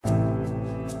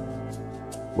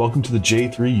Welcome to the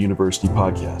J3 University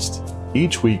podcast.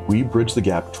 Each week, we bridge the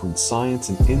gap between science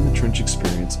and in-the-trench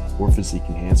experience for physique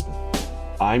enhancement.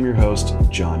 I'm your host,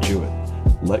 John Jewett.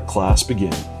 Let class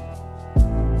begin.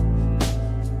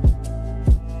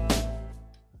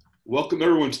 Welcome,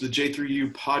 everyone, to the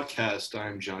J3U podcast.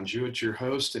 I'm John Jewett, your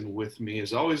host, and with me,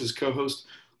 as always, is co-host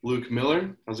Luke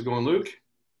Miller. How's it going, Luke?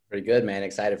 Pretty good, man.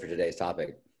 Excited for today's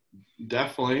topic.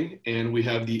 Definitely. And we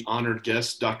have the honored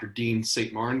guest, Dr. Dean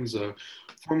St. Martin. He's a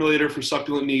formulator for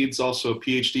supplement needs, also a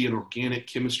PhD in organic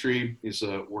chemistry. He's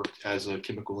worked as a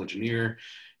chemical engineer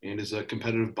and is a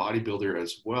competitive bodybuilder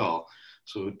as well.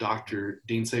 So Dr.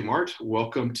 Dean St. Martin,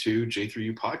 welcome to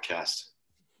J3U podcast.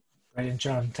 Brilliant,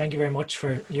 John. Thank you very much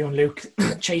for you and Luke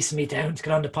chasing me down to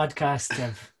get on the podcast.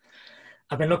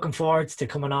 I've been looking forward to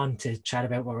coming on to chat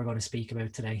about what we're going to speak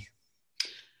about today.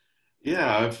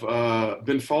 Yeah, I've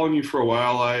been following you for a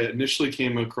while. I initially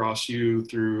came across you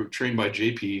through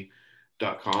trainedbyjp.com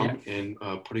and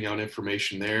putting out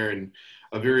information there, and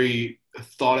a very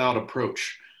thought out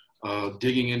approach,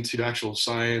 digging into actual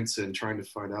science and trying to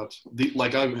find out,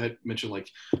 like I had mentioned,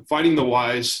 like finding the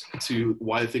whys to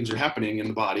why things are happening in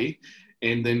the body,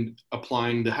 and then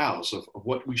applying the hows of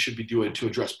what we should be doing to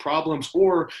address problems,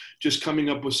 or just coming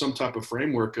up with some type of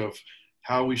framework of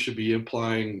how we should be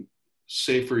applying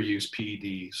safer use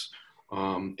PEDs,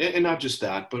 and not just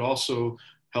that, but also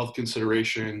health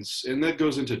considerations. And that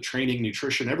goes into training,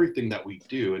 nutrition, everything that we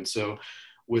do. And so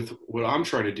with what I'm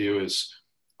trying to do is,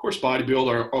 of course, bodybuild,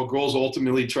 our goal is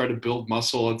ultimately try to build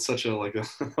muscle. It's such a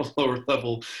lower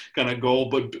level kind of goal,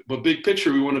 but big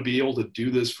picture, we want to be able to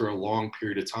do this for a long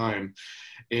period of time.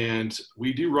 And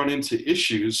we do run into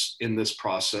issues in this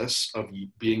process of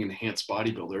being enhanced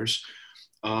bodybuilders.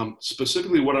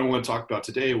 Specifically, what I want to talk about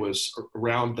today was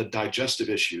around the digestive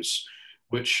issues,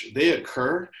 which they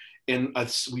occur. And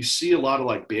we see a lot of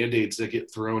like Band-Aids that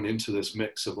get thrown into this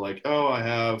mix of like, oh, I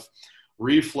have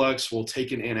reflux, we'll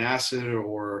take an antacid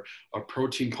or a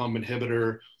protein pump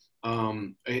inhibitor.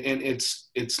 And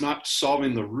it's not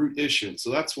solving the root issue.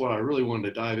 So that's what I really wanted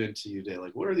to dive into today.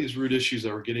 Like, what are these root issues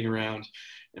that we're getting around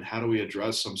and how do we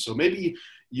address them? So maybe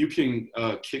you can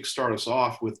kickstart us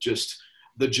off with just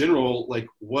the general, like,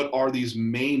 what are these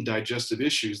main digestive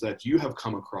issues that you have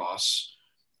come across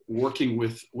working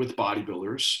with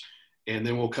bodybuilders? And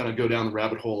then we'll kind of go down the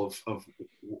rabbit hole of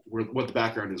what the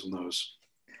background is on those.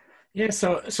 Yeah,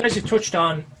 so as you touched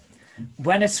on,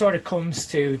 when it sort of comes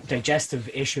to digestive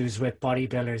issues with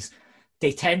bodybuilders,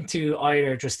 they tend to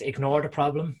either just ignore the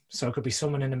problem. So it could be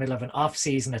someone in the middle of an off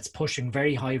season that's pushing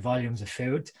very high volumes of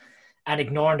food and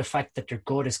ignoring the fact that their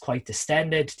gut is quite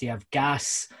distended. They have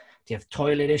gas, they have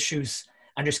toilet issues,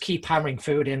 and just keep hammering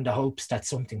food in the hopes that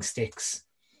something sticks.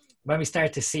 When we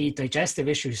start to see digestive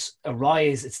issues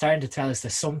arise, it's starting to tell us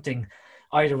there's something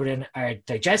either within our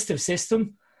digestive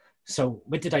system. So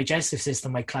with the digestive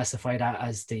system, I classify that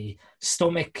as the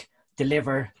stomach, the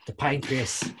liver, the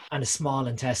pancreas, and the small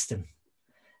intestine.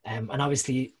 And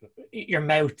obviously your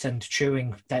mouth and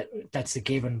chewing, that's a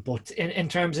given. But in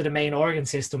terms of the main organ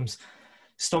systems,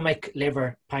 stomach,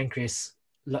 liver, pancreas,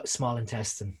 small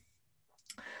intestine.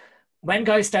 When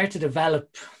guys start to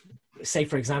develop, say,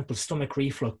 for example, stomach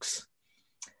reflux,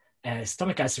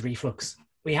 stomach acid reflux,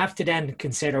 we have to then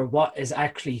consider what is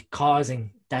actually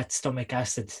causing that stomach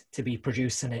acid to be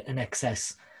produced in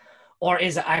excess. Or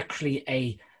is it actually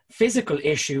a physical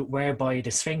issue whereby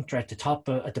the sphincter at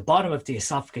the bottom of the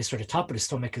esophagus or the top of the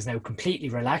stomach is now completely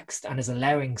relaxed and is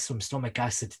allowing some stomach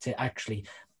acid to actually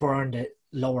burn the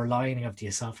lower lining of the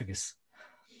esophagus?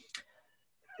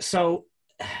 So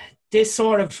this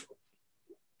sort of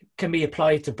can be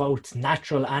applied to both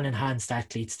natural and enhanced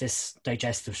athletes, this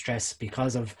digestive stress,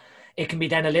 because of it can be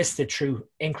then elicited through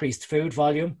increased food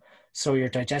volume. So your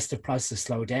digestive process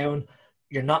slow down.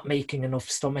 You're not making enough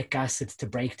stomach acid to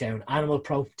break down animal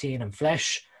protein and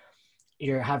flesh.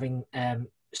 You're having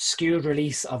skewed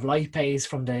release of lipase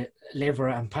from the liver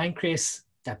and pancreas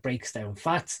that breaks down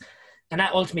fats. And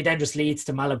that ultimately then just leads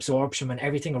to malabsorption when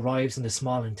everything arrives in the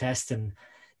small intestine.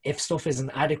 If stuff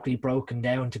isn't adequately broken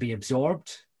down to be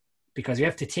absorbed, because you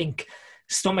have to think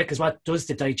stomach is what does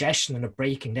the digestion and the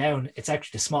breaking down. It's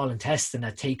actually the small intestine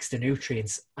that takes the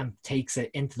nutrients and takes it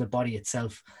into the body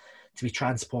itself to be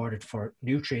transported for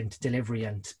nutrient delivery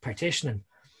and partitioning.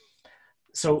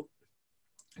 So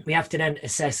we have to then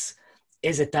assess,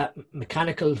 is it that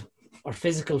mechanical or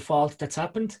physical fault that's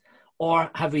happened?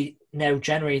 Or have we now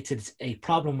generated a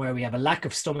problem where we have a lack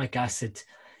of stomach acid,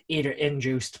 either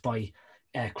induced by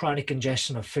chronic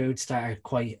ingestion of foods that are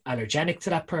quite allergenic to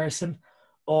that person,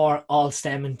 or all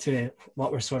stemming to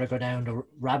what we're sort of going down the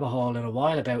rabbit hole in a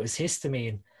while about is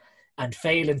histamine, and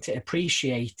failing to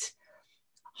appreciate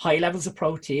high levels of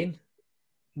protein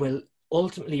will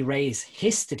ultimately raise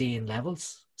histidine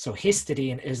levels. So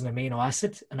histidine is an amino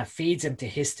acid and it feeds into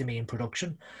histamine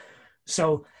production.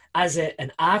 So as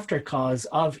an after cause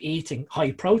of eating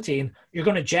high protein, you're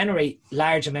going to generate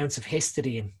large amounts of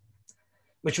histidine,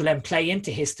 which will then play into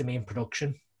histamine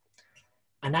production.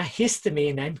 And that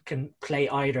histamine then can play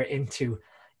either into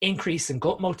increase in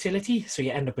gut motility, so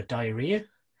you end up with diarrhea.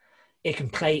 It can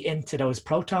play into those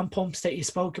proton pumps that you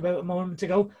spoke about a moment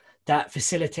ago that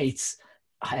facilitates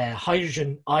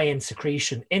hydrogen ion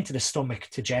secretion into the stomach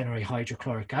to generate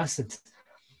hydrochloric acid.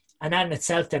 And that in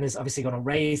itself then is obviously going to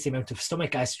raise the amount of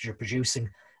stomach acid you're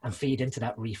producing and feed into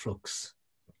that reflux.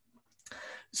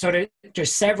 So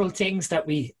there's several things that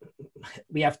we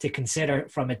have to consider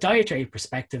from a dietary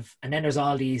perspective. And then there's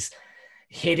all these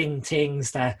hidden things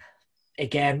that,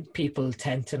 again, people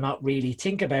tend to not really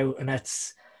think about. And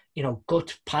that's, you know,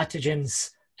 gut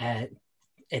pathogens, a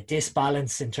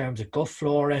disbalance in terms of gut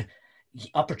flora,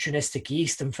 opportunistic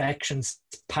yeast infections,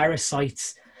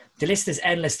 parasites. The list is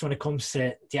endless when it comes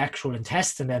to the actual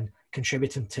intestine and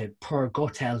contributing to poor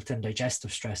gut health and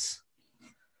digestive stress.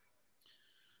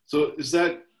 So is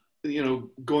that, you know,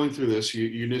 going through this,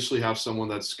 you initially have someone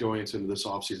that's going into this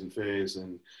off-season phase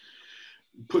and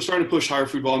starting to push higher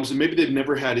food volumes, and maybe they've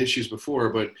never had issues before,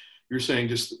 but you're saying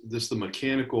just this, the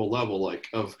mechanical level, like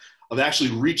of actually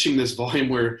reaching this volume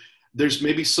where there's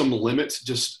maybe some limit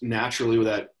just naturally with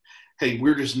that, hey,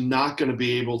 we're just not going to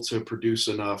be able to produce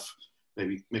enough,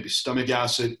 maybe stomach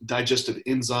acid, digestive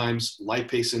enzymes,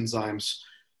 lipase enzymes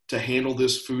to handle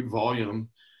this food volume.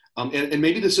 And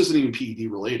maybe this isn't even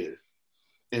PED related.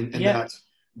 And yeah.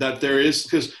 that there is,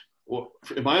 because well,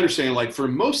 in my understanding, like for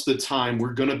most of the time,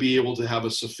 we're going to be able to have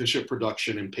a sufficient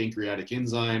production in pancreatic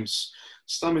enzymes,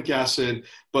 stomach acid,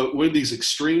 but when these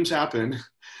extremes happen,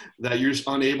 that you're just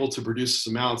unable to produce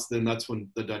amounts, then that's when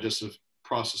the digestive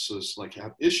processes like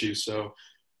have issues. So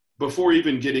before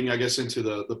even getting, I guess, into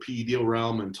the PED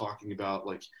realm and talking about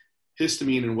like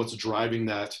histamine and what's driving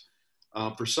that,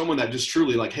 for someone that just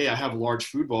truly like, hey, I have large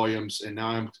food volumes and now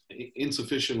I'm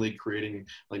insufficiently creating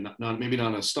like maybe not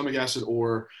enough stomach acid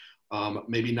or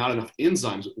maybe not enough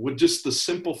enzymes, would just the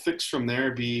simple fix from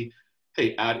there be,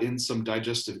 hey, add in some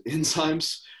digestive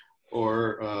enzymes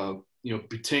or you know,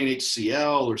 butane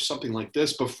HCl or something like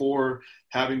this before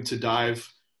having to dive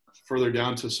further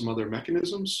down to some other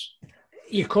mechanisms?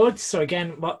 You could. So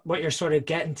again, what you're sort of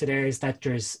getting to there is that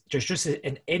there's just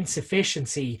an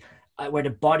insufficiency where the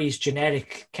body's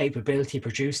genetic capability to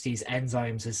produce these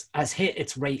enzymes has hit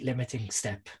its rate limiting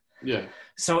step. Yeah.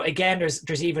 So again,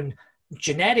 there's even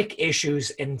genetic issues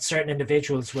in certain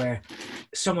individuals where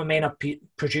someone may not be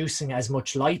producing as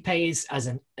much lipase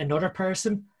as another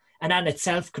person. And that in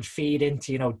itself could feed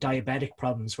into, you know, diabetic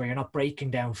problems where you're not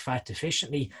breaking down fat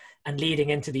efficiently and leading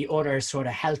into the other sort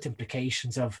of health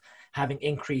implications of having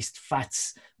increased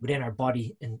fats within our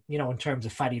body and, you know, in terms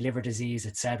of fatty liver disease,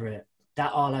 etc.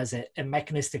 That all has a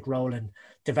mechanistic role in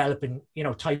developing, you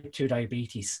know, type 2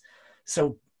 diabetes.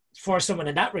 So for someone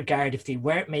in that regard, if they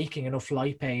weren't making enough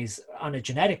lipase on a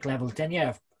genetic level, then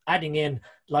yeah, adding in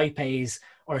lipase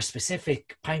or a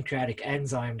specific pancreatic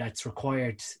enzyme that's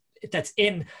required, that's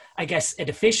in, I guess, a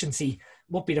deficiency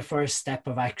would be the first step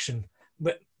of action.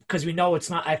 But because we know it's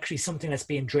not actually something that's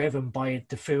being driven by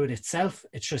the food itself,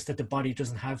 it's just that the body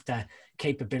doesn't have that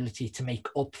capability to make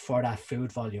up for that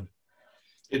food volume.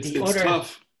 It's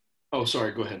tough. Oh,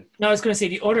 sorry, go ahead. No, I was going to say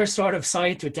the other sort of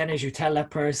side to it then is you tell that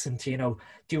person to, you know,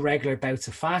 do regular bouts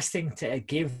of fasting to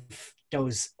give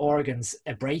those organs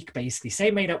a break, basically.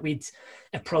 Same way that we'd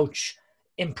approach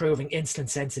improving insulin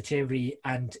sensitivity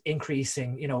and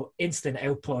increasing, you know, insulin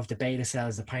output of the beta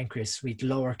cells, the pancreas, we'd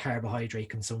lower carbohydrate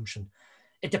consumption.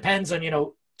 It depends on, you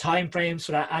know, time frames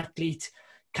for that athlete.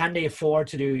 Can they afford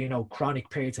to do, you know, chronic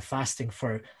periods of fasting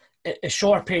for a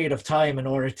short period of time in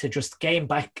order to just gain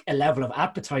back a level of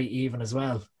appetite even as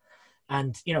well?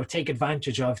 And, you know, take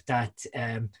advantage of that,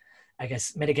 I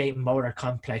guess, mitigating motor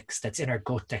complex that's in our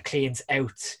gut that cleans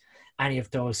out any of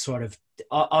those sort of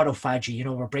autophagy, you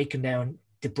know, we're breaking down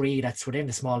debris that's within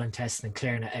the small intestine and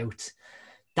clearing it out.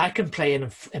 That can play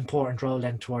an important role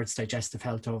then towards digestive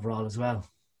health overall as well.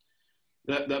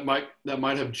 That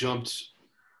might have jumped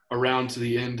around to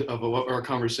the end of what our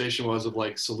conversation was of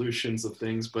like solutions of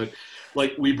things, but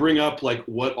like we bring up like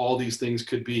what all these things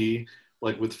could be,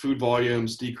 like with food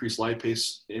volumes, decreased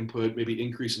lipase input, maybe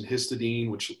increase in histidine,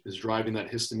 which is driving that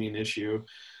histamine issue,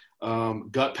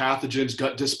 gut pathogens,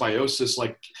 gut dysbiosis.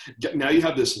 Like now you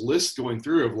have this list going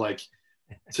through of like,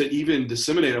 to even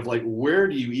disseminate of like, where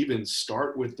do you even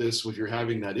start with this when you're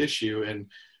having that issue? And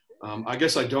I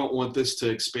guess I don't want this to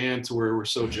expand to where we're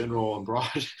so general and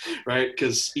broad, right?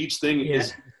 Because each thing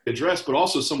address, but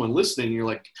also someone listening, you're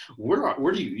like,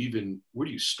 where do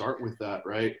you start with that,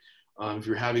 right? If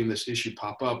you're having this issue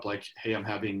pop up, like, hey, I'm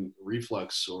having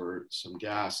reflux or some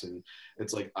gas, and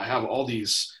it's like, I have all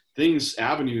these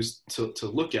avenues to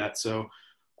look at. So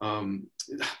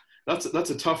that's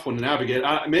a tough one to navigate.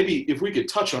 Maybe if we could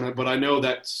touch on it, but I know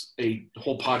that's a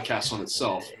whole podcast on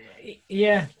itself.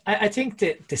 Yeah, I think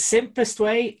that the simplest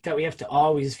way that we have to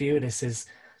always view this is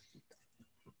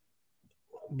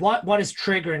what is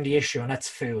triggering the issue, and that's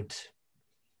food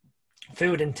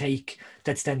intake,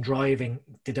 that's then driving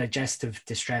the digestive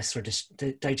distress or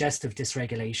the digestive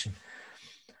dysregulation.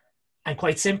 And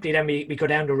quite simply, then we go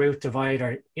down the route of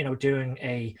either, doing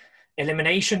a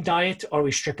elimination diet, or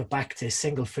we strip it back to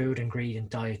single food ingredient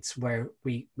diets, where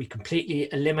we completely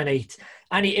eliminate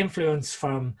any influence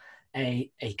from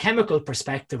a chemical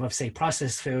perspective of, say,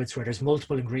 processed foods, where there's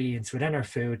multiple ingredients within our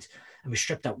food, and we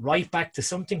strip that right back to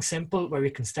something simple, where we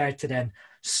can start to then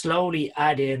slowly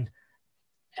add in,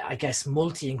 I guess,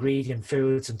 multi-ingredient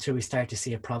foods until we start to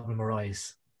see a problem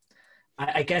arise.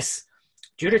 I guess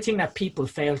the other thing that people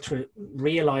fail to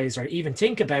realize or even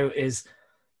think about is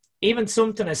even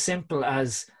something as simple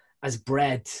as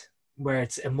bread, where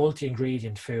it's a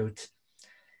multi-ingredient food.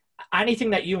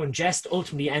 Anything that you ingest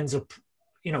ultimately ends up,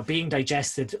 being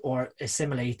digested or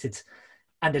assimilated,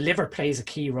 and the liver plays a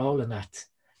key role in that.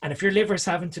 And if your liver's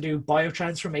having to do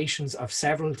biotransformations of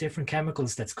several different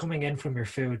chemicals that's coming in from your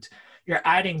food, you're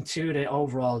adding to the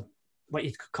overall, what you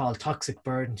could call, toxic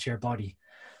burden to your body.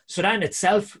 So that in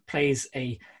itself plays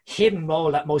a hidden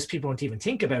role that most people don't even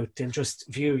think about. They'll just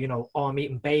view, oh, I'm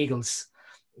eating bagels.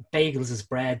 Bagels is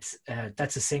bread.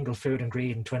 That's a single food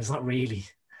ingredient, when it's not really.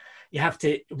 You have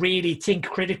to really think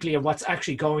critically of what's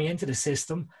actually going into the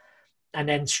system, and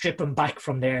then strip them back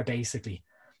from there, basically.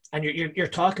 And you're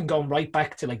talking going right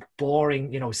back to like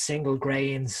boring, single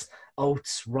grains,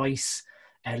 oats, rice,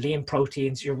 lean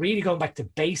proteins. You're really going back to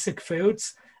basic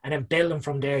foods and then building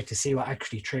from there to see what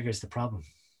actually triggers the problem.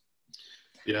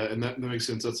 Yeah, and that makes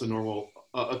sense. That's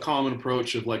a common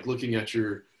approach of like looking at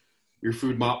your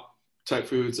food mop type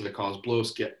foods that cause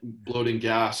bloating,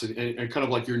 gas, and kind of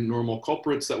like your normal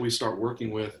culprits that we start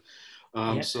working with.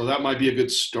 So that might be a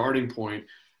good starting point.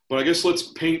 But I guess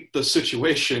let's paint the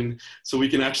situation so we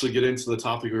can actually get into the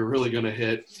topic we're really going to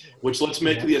hit, which let's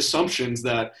make the assumptions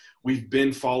that we've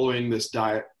been following this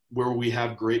diet where we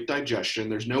have great digestion.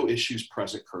 There's no issues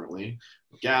present currently,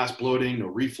 gas, bloating, no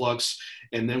reflux.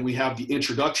 And then we have the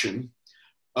introduction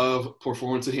of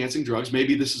performance enhancing drugs.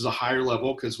 Maybe this is a higher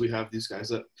level because we have these guys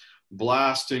that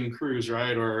blast and cruise,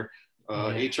 right? Or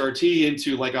HRT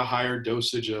into like a higher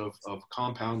dosage of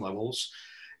compound levels.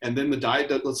 And then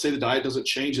let's say the diet doesn't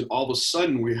change, and all of a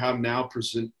sudden we have now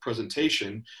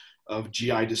presentation of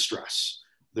GI distress.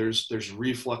 There's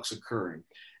reflux occurring.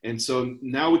 And so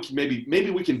now we can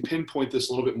maybe we can pinpoint this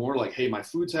a little bit more, like, hey, my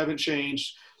foods haven't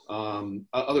changed.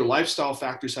 Other lifestyle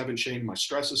factors haven't changed. My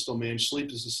stress is still managed.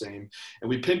 Sleep is the same. And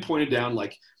we pinpointed down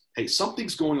like, hey,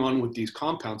 something's going on with these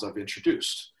compounds I've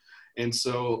introduced. And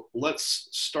so let's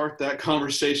start that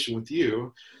conversation with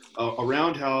you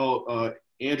around how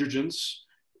androgens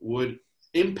would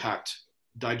impact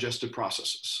digestive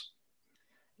processes.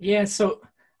 Yeah, so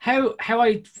how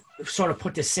I sort of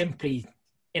put this simply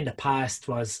in the past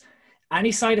was,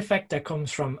 any side effect that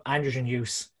comes from androgen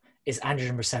use is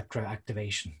androgen receptor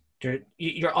activation.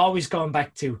 You're always going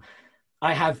back to,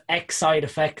 I have X side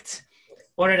effect,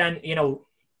 other than,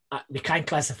 we can't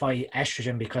classify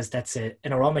estrogen because that's an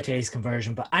aromatase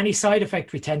conversion, but any side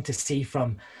effect we tend to see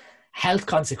from health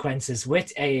consequences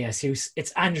with AAS use,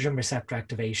 it's androgen receptor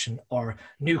activation or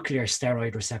nuclear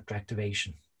steroid receptor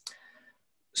activation.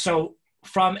 So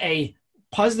from a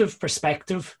positive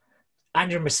perspective,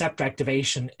 androgen receptor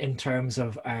activation in terms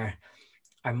of our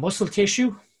muscle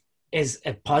tissue is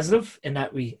a positive in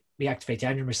that we activate the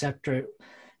androgen receptor.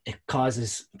 It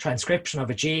causes transcription of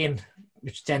a gene,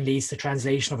 which then leads to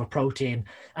translation of a protein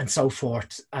and so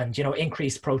forth, and,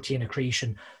 increased protein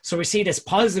accretion. So we see this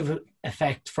positive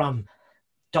effect from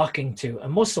docking to a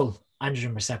muscle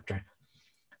androgen receptor.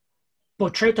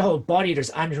 But throughout the whole body,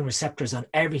 there's androgen receptors on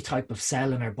every type of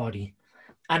cell in our body.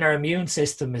 And our immune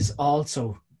system is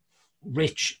also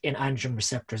rich in androgen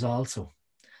receptors also.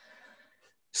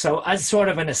 So as sort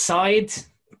of an aside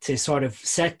to sort of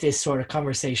set this sort of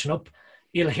conversation up,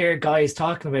 you'll hear guys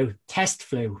talking about test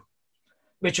flu,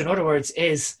 which in other words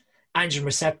is androgen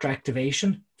receptor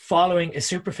activation following a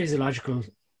supraphysiological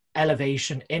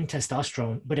elevation in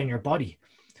testosterone within your body.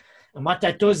 And what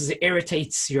that does is it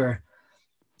irritates your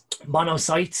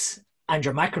monocytes and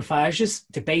your macrophages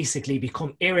to basically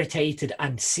become irritated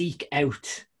and seek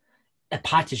out a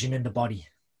pathogen in the body.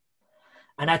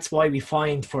 And that's why we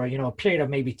find for, a period of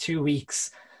maybe 2 weeks,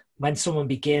 when someone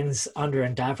begins under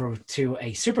endeavor to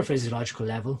a super physiological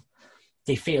level,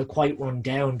 they feel quite run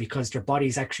down because their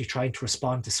body's actually trying to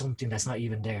respond to something that's not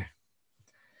even there.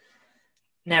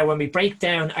 Now, when we break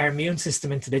down our immune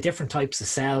system into the different types of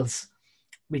cells,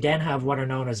 we then have what are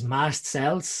known as mast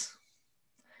cells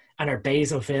and our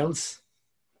basophils.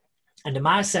 And the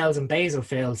mast cells and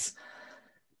basophils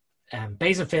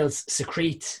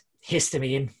secrete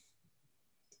histamine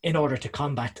in order to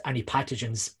combat any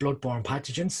pathogens, bloodborne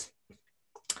pathogens.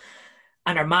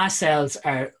 And our mast cells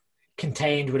are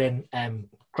contained within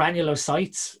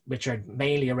granulocytes, which are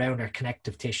mainly around our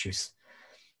connective tissues.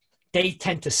 They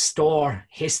tend to store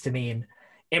histamine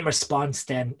in response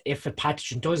then, if a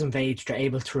pathogen does invade, they're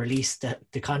able to release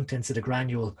the contents of the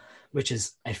granule, which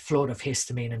is a flood of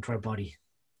histamine into our body.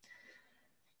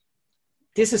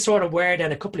 This is sort of where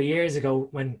then a couple of years ago,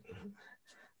 when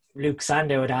Luke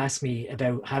Sandow had asked me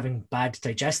about having bad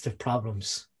digestive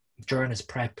problems during his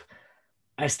prep,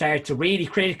 I started to really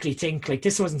critically think, like,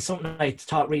 this wasn't something I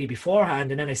thought really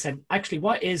beforehand. And then I said, actually,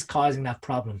 what is causing that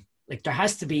problem? Like, there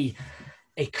has to be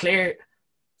a clear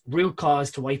root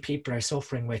cause to why people are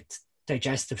suffering with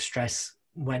digestive stress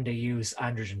when they use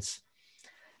androgens.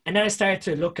 And then I started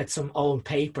to look at some old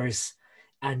papers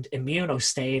and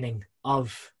immunostaining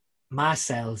of mast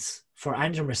cells for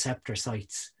androgen receptor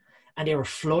sites, and they were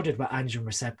flooded with androgen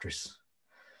receptors.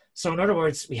 So in other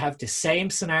words, we have the same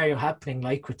scenario happening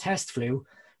like with test flu,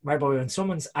 whereby when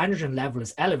someone's androgen level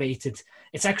is elevated,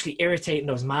 it's actually irritating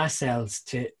those mast cells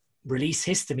to release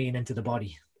histamine into the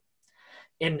body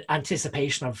in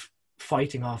anticipation of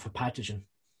fighting off a pathogen.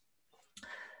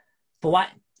 But what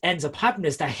ends up happening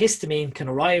is that histamine can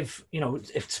arrive,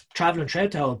 if it's traveling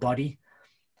throughout the whole body,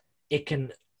 it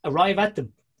can arrive at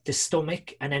the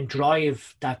stomach and then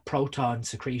drive that proton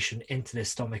secretion into the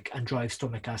stomach and drive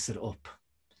stomach acid up.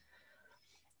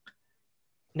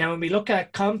 Now, when we look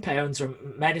at compounds or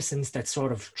medicines that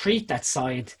sort of treat that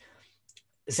side,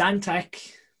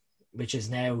 Zantac, which is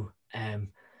now,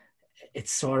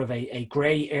 it's sort of a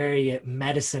gray area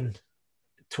medicine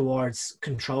towards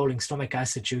controlling stomach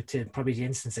acid due to probably the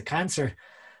incidence of cancer.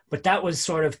 But that was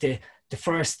sort of the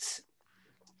first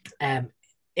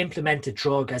implemented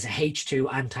drug as a H2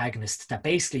 antagonist that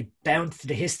basically bound to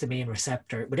the histamine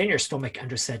receptor within your stomach and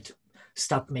just said,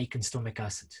 stop making stomach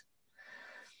acid.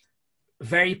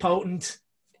 Very potent,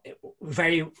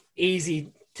 very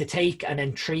easy to take and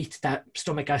then treat that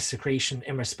stomach acid secretion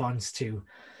in response to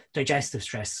digestive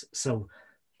stress. So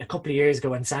a couple of years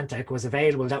ago when Zantac was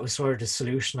available, that was sort of the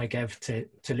solution I gave to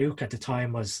Luke at the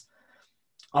time. Was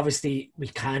obviously we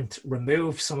can't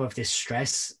remove some of this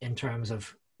stress in terms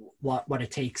of what it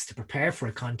takes to prepare for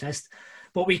a contest,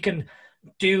 but we can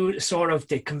do sort of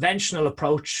the conventional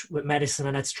approach with medicine,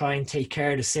 and that's try and take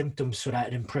care of the symptoms so that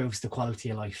it improves the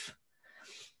quality of life.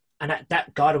 And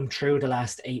that got him through the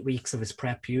last 8 weeks of his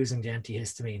prep using the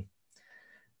antihistamine.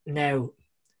 Now,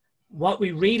 what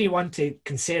we really want to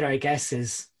consider, I guess,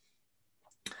 is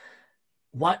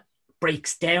what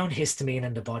breaks down histamine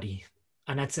in the body.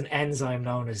 And that's an enzyme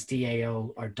known as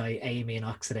DAO, or diamine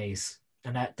oxidase.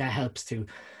 And that helps to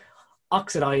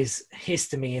oxidize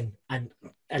histamine and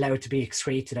allow it to be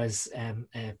excreted as a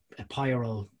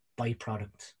pyrrole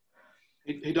byproduct.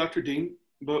 Hey, Dr. Dean,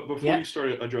 but before you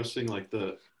start addressing like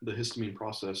the histamine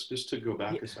process, just to go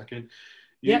back a second,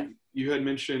 you had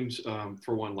mentioned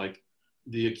for one, like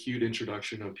the acute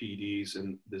introduction of PEDs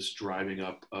and this driving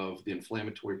up of the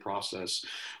inflammatory process,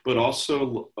 but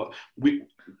also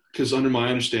because under my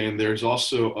understanding, there's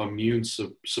also immune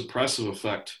suppressive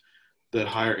effect that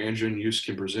higher androgen use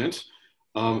can present.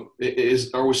 Are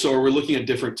we looking at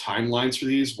different timelines for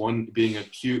these, one being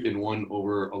acute and one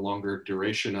over a longer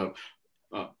duration of,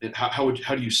 how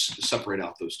do you separate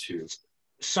out those two?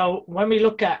 So when we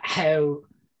look at how,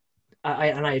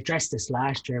 I addressed this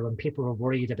last year when people were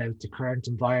worried about the current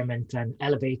environment and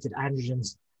elevated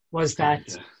androgens, was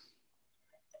that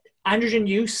androgen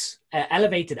use,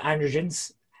 elevated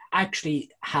androgens actually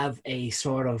have a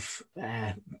sort of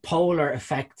polar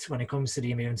effect when it comes to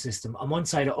the immune system. On one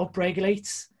side, it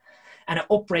upregulates, and it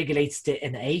upregulates the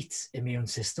innate immune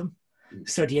system.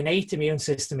 So the innate immune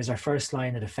system is our first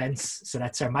line of defense. So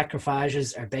that's our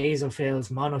macrophages, our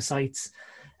basophils, monocytes.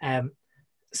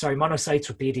 Monocytes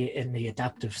would be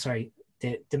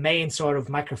the main sort of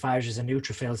macrophages and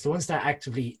neutrophils, the ones that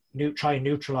actively try and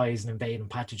neutralize an invading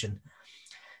pathogen.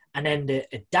 And then the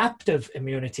adaptive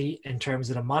immunity, in terms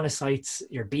of the monocytes,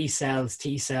 your B cells,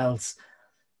 T cells,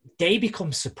 they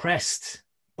become suppressed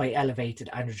by elevated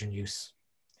androgen use.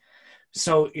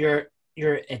 So your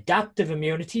adaptive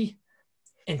immunity,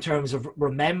 in terms of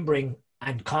remembering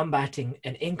and combating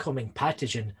an incoming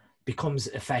pathogen becomes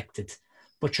affected.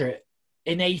 But your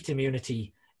innate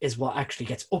immunity is what actually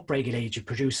gets upregulated. You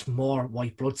produce more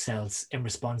white blood cells in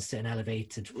response to an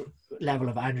elevated level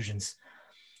of androgens.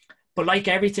 But like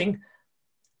everything,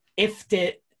 if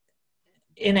the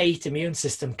innate immune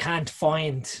system can't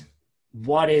find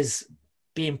what is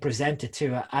being presented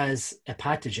to it as a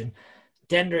pathogen,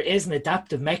 then there is an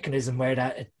adaptive mechanism where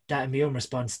that immune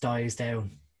response dies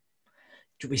down.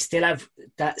 We still have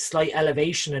that slight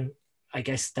elevation in, I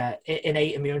guess, that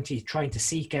innate immunity trying to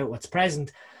seek out what's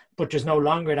present, but there's no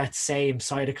longer that same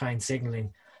cytokine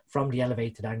signaling from the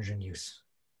elevated androgen use.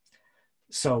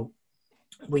 So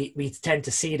we tend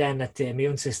to see then that the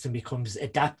immune system becomes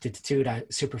adapted to that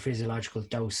supraphysiological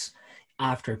dose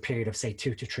after a period of, say,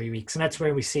 2 to 3 weeks. And that's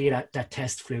where we see that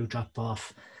test flu drop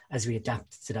off as we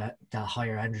adapt to that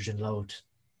higher androgen load.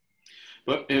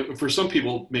 But for some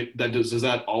people, does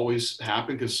that always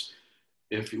happen? Because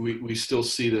if we still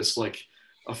see this like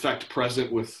effect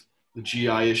present with the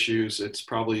GI issues, it's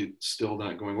probably still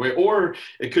not going away. Or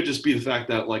it could just be the fact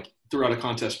that like throughout a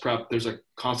contest prep, there's a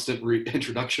constant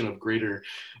reintroduction of greater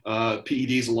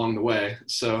PEDs along the way.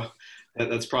 So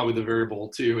that's probably the variable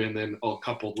too. And then all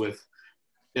coupled with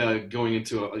going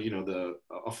into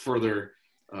a further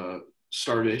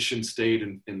starvation state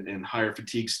and higher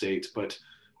fatigue state. But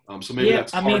so maybe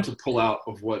that's hard to pull out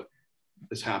of what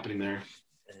is happening there.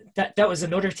 That was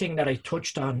another thing that I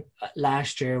touched on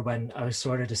last year when I was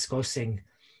sort of discussing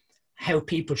how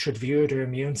people should view their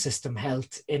immune system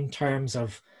health in terms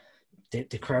of the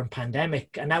current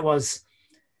pandemic. And that was,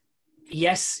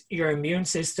 yes, your immune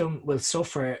system will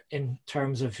suffer in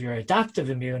terms of your adaptive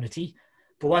immunity,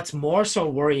 but what's more so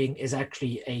worrying is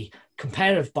actually a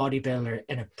competitive bodybuilder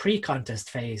in a pre-contest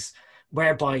phase,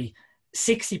 whereby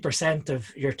 60%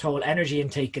 of your total energy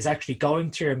intake is actually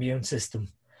going to your immune system.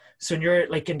 So when you're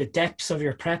like in the depths of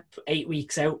your prep, 8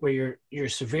 weeks out, where you're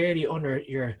severely under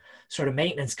your sort of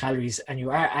maintenance calories and you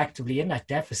are actively in that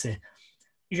deficit,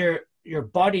 your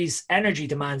body's energy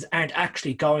demands aren't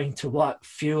actually going to what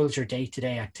fuels your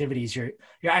day-to-day activities. You're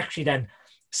actually then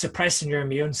suppressing your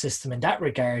immune system in that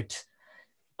regard.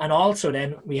 And also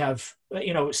then we have,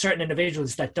 certain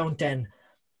individuals that don't then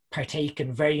partake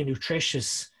in very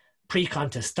nutritious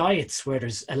pre-contest diets where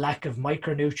there's a lack of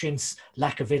micronutrients,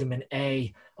 lack of vitamin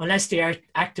A. Unless they are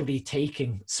actively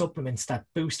taking supplements that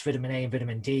boost vitamin A and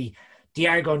vitamin D, they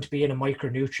are going to be in a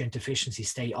micronutrient deficiency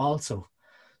state also.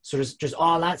 So there's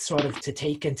all that sort of to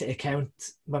take into account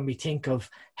when we think of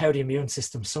how the immune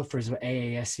system suffers with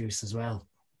AAS use as well.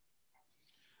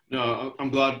 No,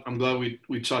 I'm glad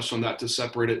we touched on that to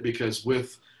separate it, because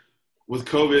with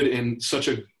COVID and such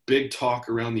a big talk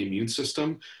around the immune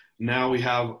system, now we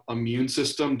have immune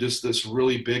system, just this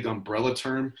really big umbrella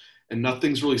term, and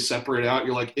nothing's really separated out.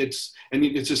 You're like, it's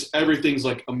just, everything's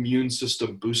like immune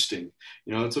system boosting.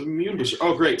 It's an immune booster.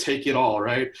 Oh, great, take it all,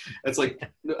 right? It's like,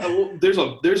 there's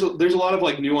a lot of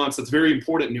like nuance that's very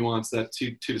important nuance that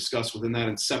to discuss within that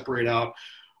and separate out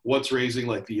what's raising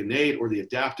like the innate or the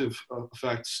adaptive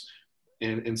effects.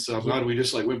 And so I'm glad we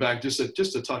just like went back just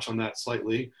to touch on that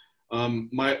slightly.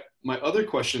 My other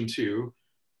question too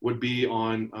would be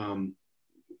on,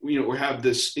 we have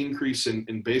this increase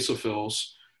in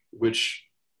basophils, which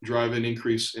drive an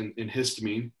increase in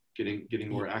histamine getting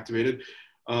more activated.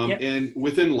 And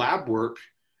within lab work,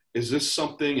 is this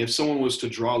something, if someone was to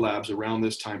draw labs around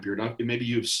this time period, maybe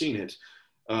you've seen it,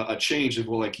 a change of,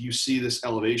 well, like you see this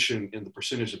elevation in the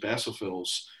percentage of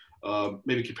basophils,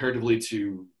 maybe comparatively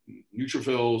to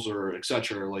neutrophils or et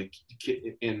cetera, like,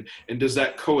 and does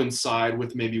that coincide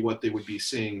with maybe what they would be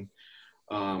seeing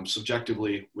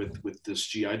subjectively with this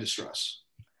GI distress?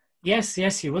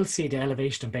 Yes, you will see the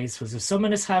elevation of basophils. If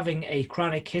someone is having a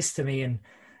chronic histamine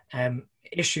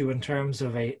issue in terms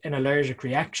of an allergic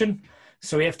reaction,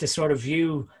 so we have to sort of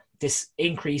view this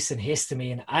increase in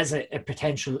histamine as a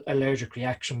potential allergic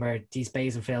reaction where these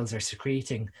basophils are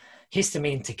secreting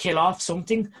histamine to kill off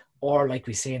something, or like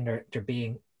we say, they're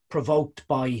being provoked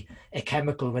by a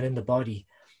chemical within the body.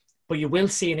 But you will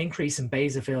see an increase in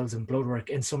basophils in blood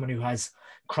work in someone who has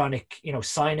chronic,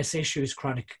 sinus issues,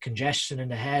 chronic congestion in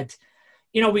the head.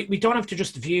 We don't have to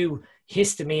just view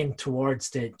histamine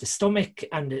towards the stomach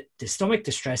and the stomach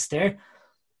distress there.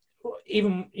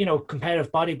 Even,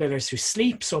 competitive bodybuilders who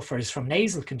sleep suffers from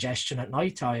nasal congestion at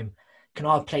nighttime can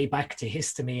all play back to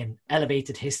histamine,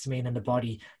 elevated histamine in the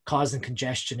body, causing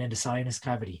congestion in the sinus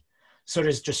cavity. So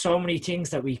there's just so many things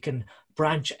that we can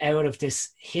branch out of this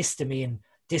histamine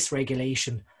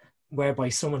dysregulation, whereby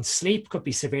someone's sleep could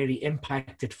be severely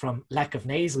impacted from lack of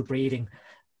nasal breathing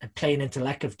and playing into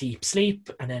lack of deep sleep,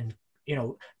 and then,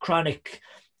 chronic,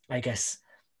 I guess,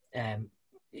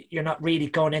 you're not really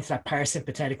going into that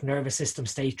parasympathetic nervous system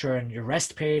state during your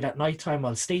rest period at nighttime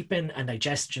while sleeping, and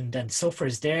digestion then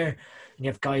suffers there. And you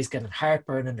have guys getting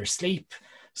heartburn in their sleep.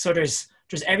 So there's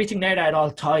everything there that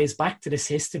all ties back to this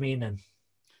histamine. And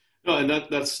no, and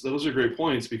those are great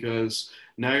points, because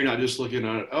now you're not just looking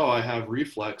at, oh, I have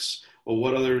reflux. Well,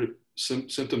 what other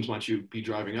symptoms might you be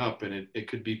driving up? And it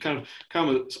could be kind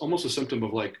of almost a symptom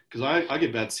of like, because I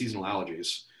get bad seasonal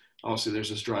allergies. Obviously, there's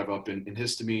this drive up in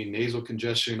histamine, nasal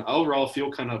congestion. I overall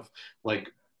feel kind of like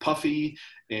puffy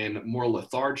and more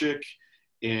lethargic.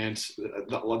 And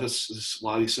a lot of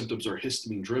these symptoms are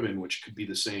histamine driven, which could be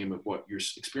the same of what you're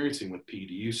experiencing with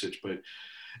PED usage. But,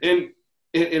 and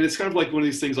it's kind of like one of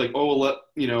these things like, oh, let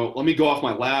me go off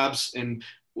my labs. And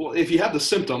well, if you have the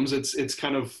symptoms, it's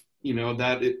kind of,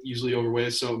 that it usually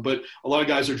overweighs. So, but a lot of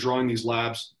guys are drawing these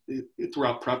labs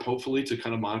throughout prep, hopefully to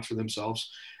kind of monitor themselves.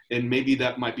 And maybe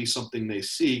that might be something they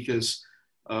see, because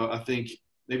I think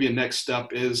maybe a next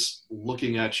step is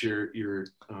looking at your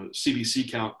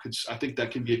CBC count, because I think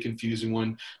that can be a confusing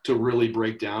one to really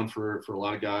break down for a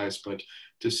lot of guys. But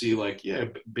to see like, yeah,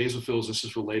 basophils, this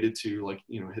is related to like,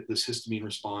 this histamine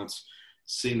response,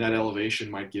 seeing that elevation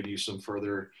might give you some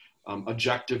further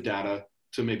objective data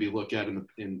to maybe look at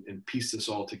and piece this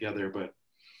all together. But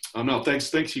no,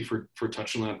 thanks you for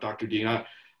touching on that, Dr. Dean.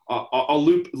 I'll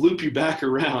loop you back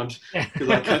around, because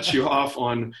I cut you off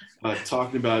on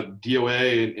talking about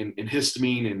DOA and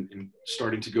histamine and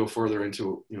starting to go further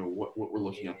into what we're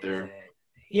looking at there.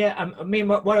 Yeah, I mean,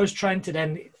 what I was trying to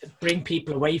then bring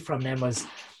people away from them was,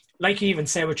 like you even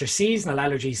say with your seasonal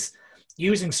allergies,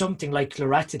 using something like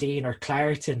loratadine or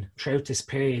Claritin throughout this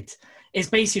period is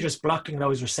basically just blocking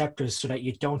those receptors so that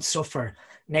you don't suffer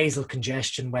nasal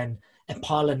congestion when a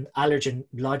pollen allergen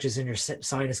lodges in your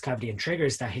sinus cavity and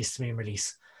triggers that histamine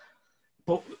release.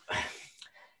 But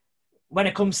when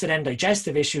it comes to then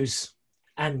digestive issues,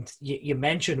 and you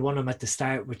mentioned one of them at the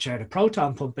start, which are the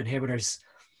proton pump inhibitors,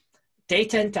 they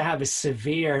tend to have a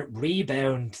severe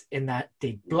rebound in that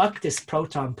they block this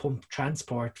proton pump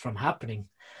transport from happening,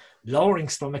 lowering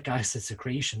stomach acid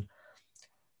secretion.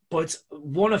 But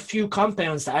one of few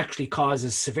compounds that actually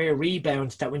causes severe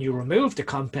rebound, that when you remove the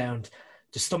compound,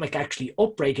 the stomach actually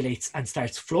upregulates and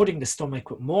starts flooding the stomach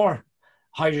with more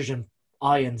hydrogen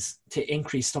ions to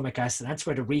increase stomach acid. That's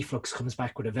where the reflux comes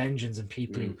back with a vengeance in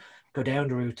people who go down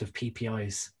the route of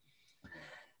PPIs.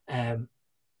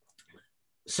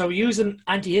 So using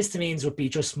antihistamines would be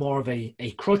just more of a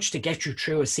crutch to get you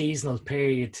through a seasonal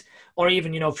period, or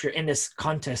even, if you're in this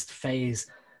contest phase.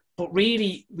 But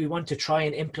really, we want to try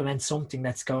and implement something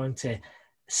that's going to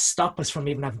stop us from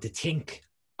even having to think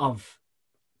of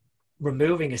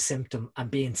removing a symptom and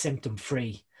being symptom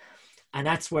free. And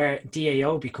that's where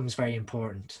DAO becomes very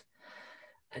important.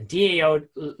 And DAO,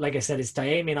 like I said, is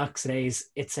diamine oxidase.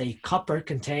 It's a copper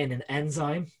containing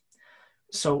enzyme.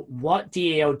 So what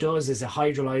DAO does is it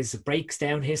hydrolyzes, it breaks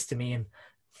down histamine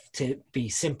to be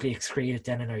simply excreted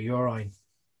then in our urine.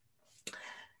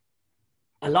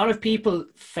 A lot of people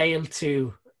fail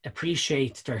to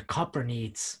appreciate their copper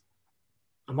needs.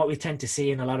 And what we tend to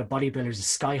see in a lot of bodybuilders is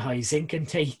sky-high zinc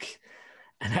intake.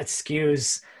 And that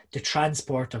skews the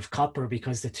transport of copper,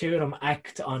 because the two of them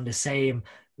act on the same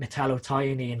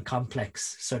metallothionein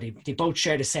complex. So they both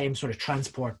share the same sort of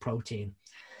transport protein.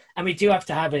 And we do have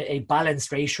to have a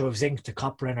balanced ratio of zinc to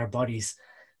copper in our bodies,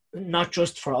 not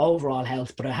just for overall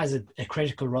health, but it has a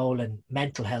critical role in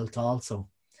mental health also.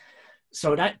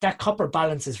 So that copper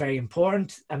balance is very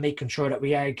important, and making sure that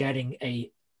we are getting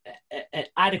an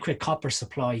adequate copper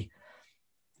supply.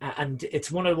 And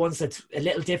it's one of the ones that's a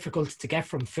little difficult to get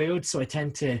from food. So I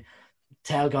tend to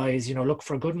tell guys, look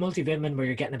for a good multivitamin where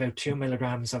you're getting about 2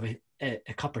 milligrams of a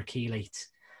copper chelate.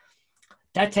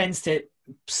 That tends to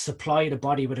supply the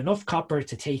body with enough copper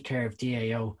to take care of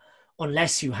DAO,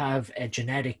 unless you have a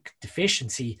genetic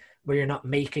deficiency where you're not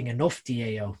making enough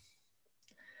DAO.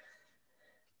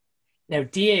 Now,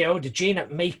 DAO, the gene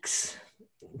that makes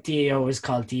DAO, is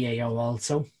called DAO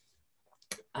also.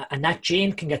 And that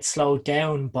gene can get slowed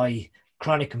down by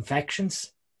chronic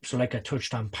infections. So like I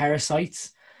touched on,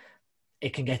 parasites.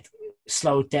 It can get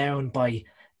slowed down by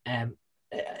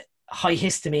high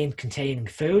histamine containing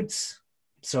foods.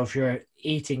 So if you're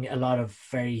eating a lot of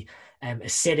very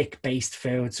acidic based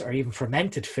foods, or even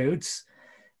fermented foods,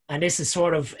 and this is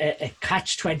sort of a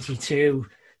catch-22,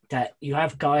 that you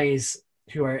have guys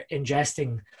who are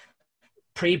ingesting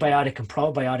prebiotic and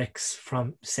probiotics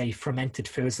from, say, fermented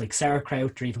foods like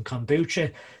sauerkraut or even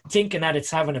kombucha, thinking that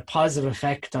it's having a positive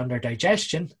effect on their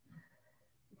digestion.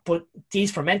 But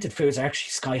these fermented foods are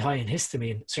actually sky high in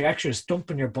histamine. So you're actually just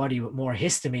dumping your body with more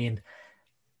histamine.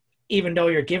 Even though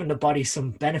you're giving the body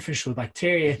some beneficial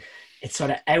bacteria, it's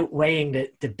sort of outweighing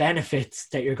the benefits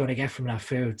that you're going to get from that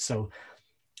food. So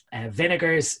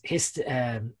vinegars,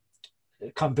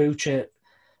 kombucha,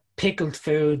 pickled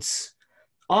foods,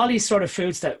 all these sort of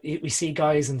foods that we see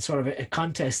guys in sort of a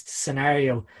contest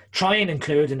scenario try and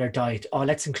include in their diet. Oh,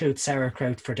 let's include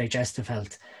sauerkraut for digestive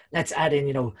health. Let's add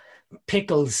in,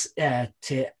 pickles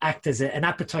to act as an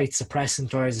appetite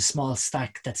suppressant or as a small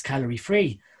snack that's calorie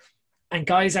free. And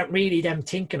guys aren't really them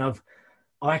thinking of,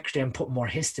 oh, actually, I'm putting more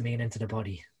histamine into the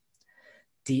body.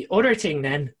 The other thing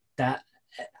then that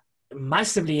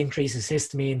massively increases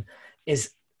histamine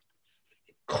is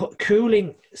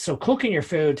cooling. So cooking your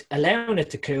food, allowing it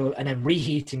to cool, and then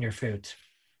reheating your food.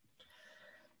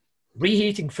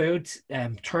 Reheating food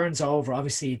turns over,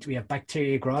 obviously we have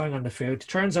bacteria growing on the food,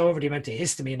 turns over the amount of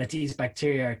histamine that these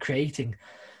bacteria are creating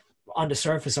on the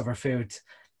surface of our food,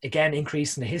 again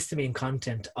increasing the histamine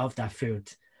content of that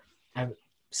food. And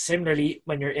similarly,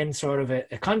 when you're in sort of a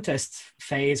contest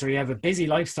phase or you have a busy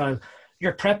lifestyle,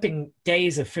 you're prepping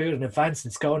days of food in advance.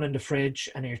 It's going in the fridge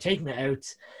and you're taking it out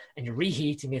and you're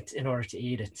reheating it in order to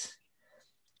eat it.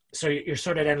 So you're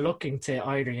sort of then looking to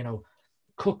either,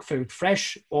 cook food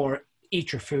fresh or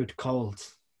eat your food cold.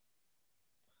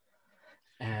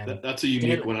 That's a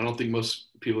unique one. I don't think most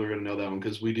people are going to know that one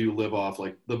because we do live off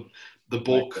like the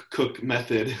bulk cook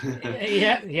method.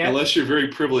 Yeah. Unless you're very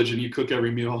privileged and you cook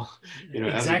every meal,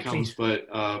 Exactly. as it comes. But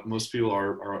most people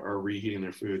are reheating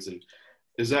their foods. And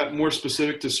is that more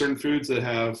specific to certain foods that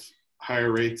have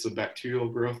higher rates of bacterial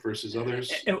growth versus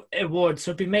others? It would.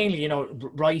 So it'd be mainly,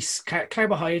 rice,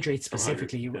 carbohydrates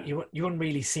specifically. You wouldn't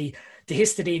really see the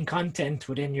histidine content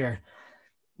within your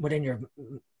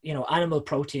animal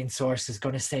protein source is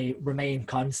going to remain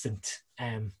constant.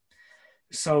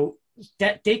 So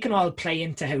that they can all play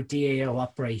into how DAO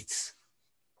operates.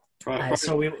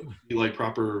 So we like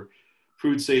proper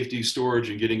food safety, storage,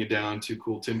 and getting it down to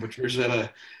cool temperatures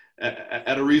at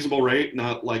a reasonable rate,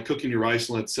 not like cooking your rice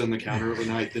and let it sit on the counter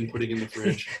overnight, then putting it in the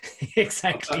fridge.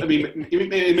 Exactly. I mean,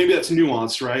 maybe that's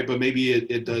nuanced, right? But maybe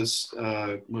it does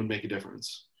make a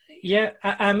difference. Yeah,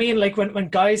 I mean, like when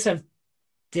guys have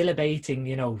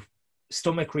dilabating,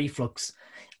 stomach reflux,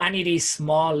 any of these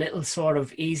small little sort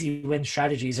of easy win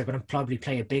strategies are going to probably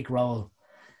play a big role.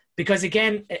 Because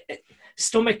again,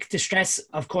 stomach distress,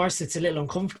 of course, it's a little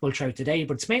uncomfortable throughout the day,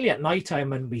 but it's mainly at nighttime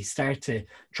when we start to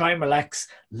try and relax,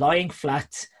 lying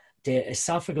flat, the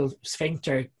esophageal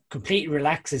sphincter completely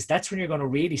relaxes. That's when you're going to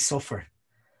really suffer.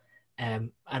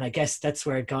 And I guess that's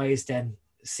where guys then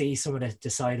see some of the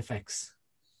side effects.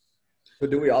 So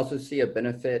do we also see a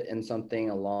benefit in something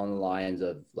along the lines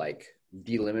of like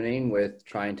delimiting with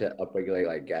trying to upregulate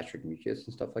like gastric mucus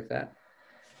and stuff like that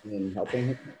and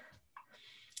helping?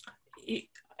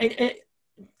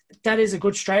 That is a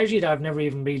good strategy that I've never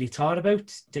even really thought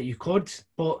about that you could.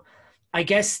 But I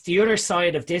guess the other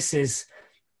side of this is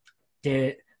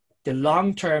the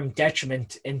long-term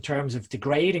detriment in terms of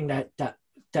degrading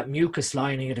that mucus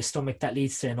lining of the stomach that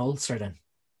leads to an ulcer then.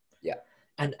 Yeah.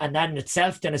 And that in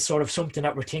itself then is sort of something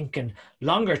that we're thinking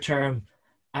longer term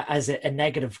as a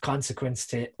negative consequence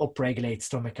to upregulate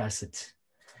stomach acid.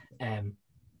 And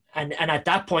at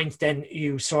that point then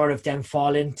you sort of then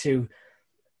fall into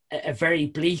a very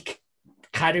bleak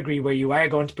category where you are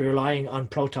going to be relying on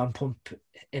proton pump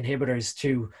inhibitors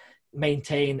to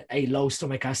maintain a low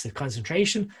stomach acid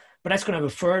concentration, but that's going to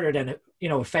have a further then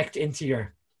effect into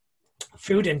your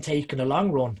food intake in the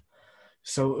long run.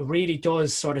 So it really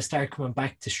does sort of start coming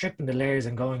back to stripping the layers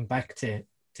and going back to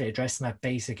addressing that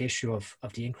basic issue of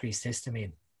the increased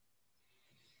histamine.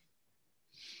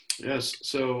 Yes.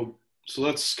 So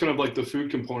that's kind of like the food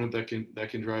component that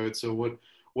can drive it. So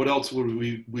what else would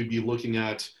we be looking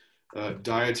at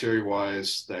dietary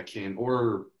wise that can,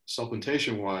 or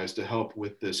supplementation wise, to help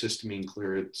with this histamine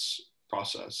clearance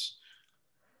process?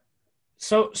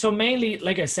 So mainly,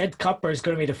 like I said, copper is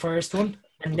going to be the first one,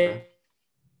 and Okay.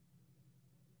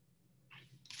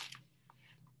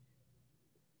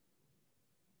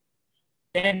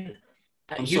 then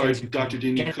I'm sorry, Dr.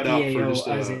 Dean, you cut out for just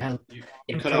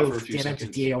you cut out for a few the amount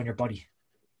seconds. of DAO in your body.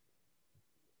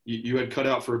 You had cut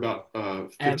out for about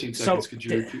 15 seconds. Could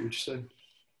you repeat what you said?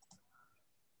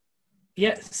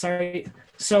 Yeah, sorry.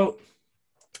 So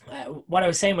what I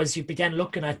was saying was you began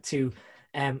looking at to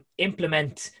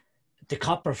implement the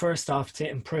copper first off to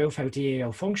improve how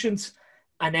DAO functions.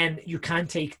 And then you can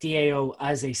take DAO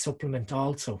as a supplement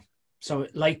also. So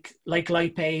like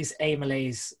lipase,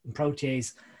 amylase, and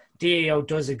protease, DAO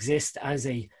does exist as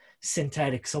a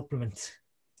synthetic supplement.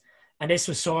 And this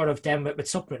was sort of them with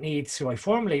Supplement Needs, who I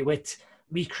formulate with,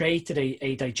 we created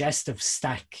a digestive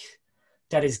stack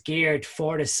that is geared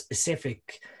for the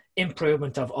specific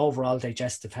improvement of overall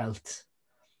digestive health.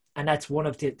 And that's one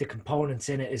of the components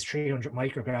in it is 300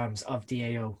 micrograms of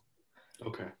DAO.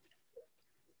 Okay.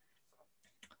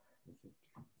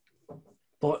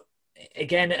 But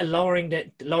again, lowering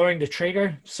the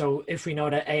trigger. So if we know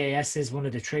that AAS is one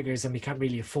of the triggers and we can't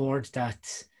really afford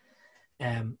that,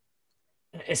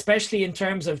 especially in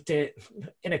terms of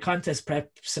in a contest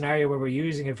prep scenario where we're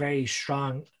using a very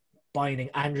strong binding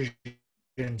androgen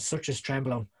such as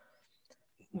Trenbolone,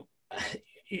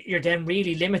 you're then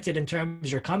really limited in terms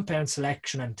of your compound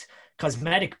selection and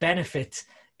cosmetic benefit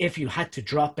if you had to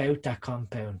drop out that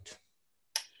compound.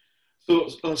 So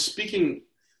speaking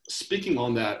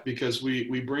on that, because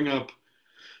we bring up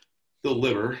the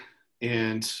liver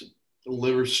and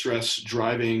liver stress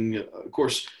driving, of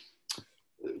course,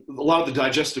 a lot of the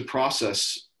digestive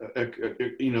process,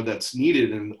 that's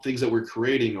needed and things that we're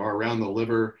creating are around the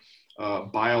liver,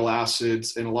 bile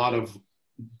acids, and a lot of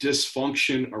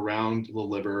dysfunction around the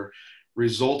liver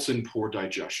results in poor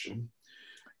digestion.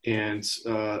 And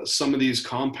some of these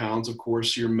compounds, of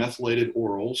course, your methylated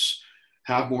orals,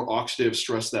 have more oxidative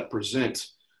stress that present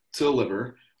to the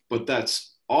liver, but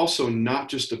that's also not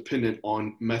just dependent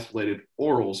on methylated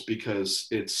orals because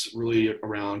it's really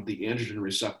around the androgen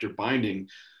receptor binding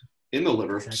in the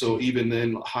liver. Exactly. So even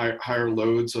then higher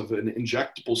loads of an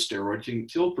injectable steroid can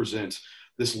still present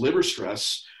this liver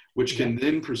stress, which can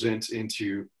then present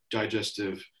into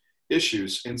digestive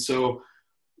issues. And so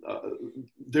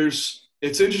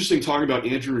it's interesting talking about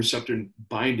androgen receptor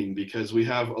binding because we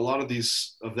have a lot of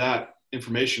that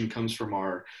information comes from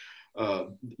our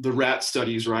the rat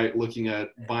studies, right? Looking at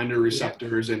binder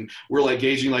receptors, and we're like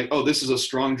gauging like, oh, this is a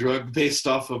strong drug based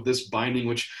off of this binding,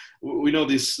 which we know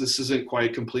this isn't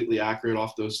quite completely accurate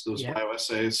off those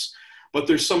bioassays. But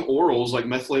there's some orals, like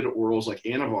methylated orals, like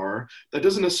Anavar, that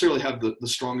doesn't necessarily have the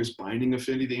strongest binding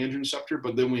affinity to the androgen receptor.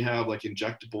 But then we have like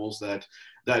injectables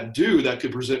that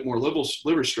could present more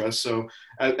liver stress. So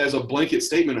as a blanket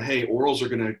statement of, hey, orals are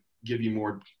going to give you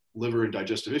more liver and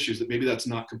digestive issues, that maybe that's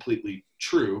not completely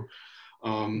true.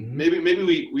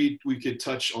 Maybe we could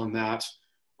touch on that,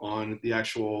 on the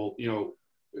actual,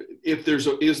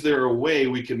 is there a way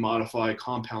we can modify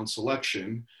compound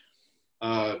selection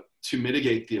to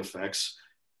mitigate the effects,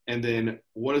 and then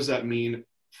what does that mean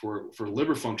for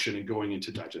liver function and going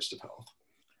into digestive health?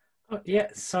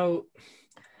 So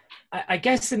I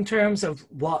guess in terms of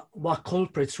what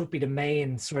culprits would be the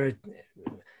main sort of,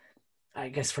 I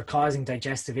guess, for causing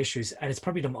digestive issues, and it's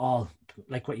probably them all,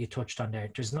 like what you touched on there.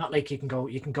 There's not like you can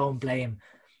go and blame,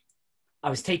 I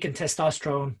was taking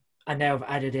testosterone and now I've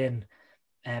added in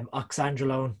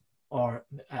oxandrolone or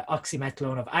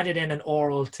oxymetholone. I've added in an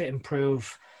oral to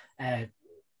improve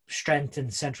strength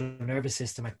and central nervous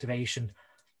system activation,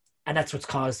 and that's what's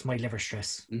caused my liver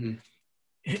stress.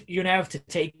 You now have to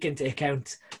take into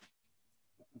account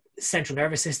central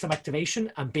nervous system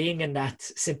activation and being in that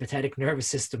sympathetic nervous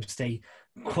system state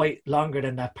quite longer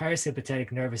than that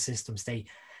parasympathetic nervous system state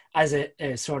as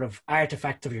a sort of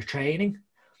artifact of your training.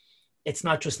 It's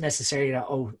not just necessarily that,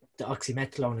 oh, the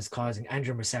oxymetholone is causing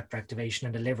androgen receptor activation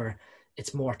in the liver,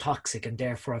 it's more toxic and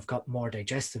therefore I've got more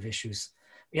digestive issues.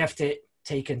 We have to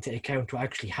take into account what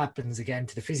actually happens again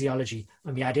to the physiology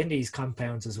when we add in these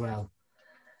compounds as well.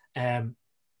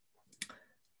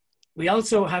 We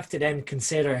also have to then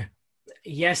consider,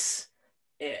 yes,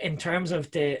 in terms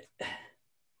of the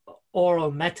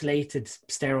oral methylated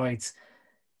steroids,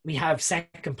 we have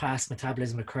second pass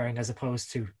metabolism occurring as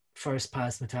opposed to first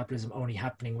pass metabolism only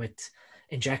happening with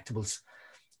injectables.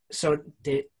 So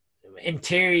in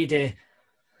theory, the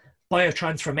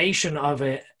biotransformation of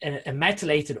a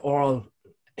methylated oral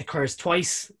occurs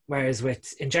twice, whereas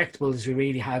with injectables, we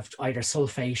really have either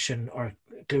sulfation or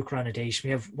glucuronidation. We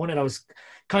have one of those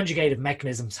conjugated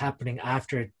mechanisms happening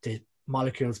after the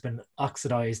molecule's been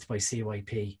oxidized by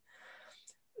CYP.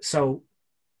 So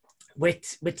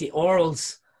with the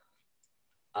orals,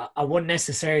 I wouldn't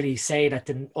necessarily say that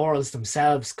the orals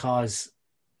themselves cause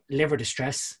liver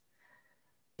distress,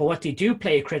 but what they do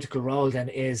play a critical role then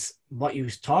is what you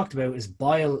talked about is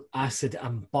bile acid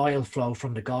and bile flow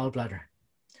from the gallbladder.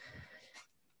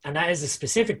 And that is a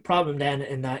specific problem then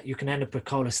in that you can end up with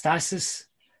cholestasis.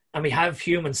 And we have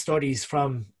human studies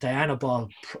from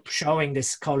Dianabol showing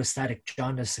this cholestatic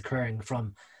jaundice occurring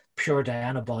from pure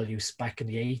Dianabol use back in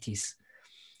the 80s,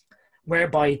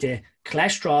 whereby the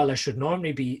cholesterol that should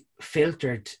normally be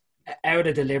filtered out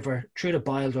of the liver through the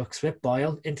bile ducts with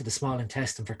bile into the small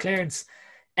intestine for clearance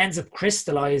ends up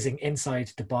crystallizing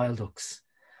inside the bile ducts.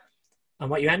 And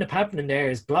what you end up happening there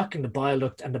is blocking the bile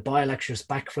duct, and the bile actually just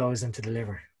backflows into the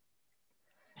liver.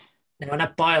 Now, when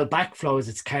that bile backflows,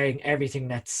 it's carrying everything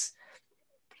that's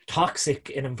toxic,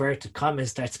 in inverted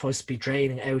commas, that's supposed to be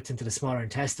draining out into the smaller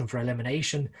intestine for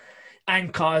elimination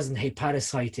and causing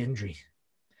hepatocyte injury.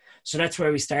 So that's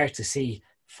where we start to see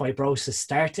fibrosis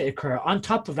start to occur on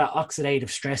top of that oxidative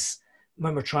stress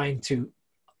when we're trying to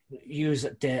use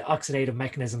the oxidative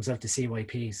mechanisms of the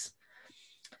CYPs.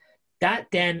 That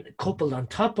then, coupled on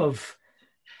top of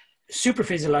super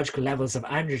physiological levels of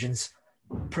androgens,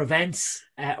 prevents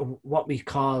what we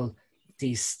call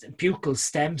these buccal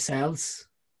stem cells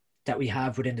that we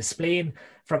have within the spleen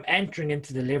from entering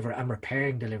into the liver and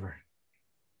repairing the liver.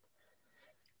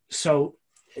 So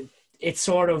it's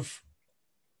sort of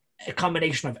a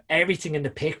combination of everything in the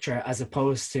picture as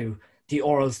opposed to the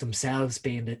orals themselves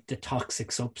being the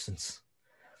toxic substance.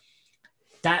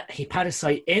 That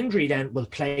hepatocyte injury then will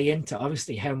play into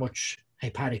obviously how much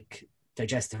hepatic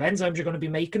digestive enzymes you're going to be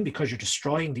making, because you're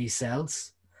destroying these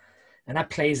cells. And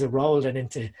that plays a role then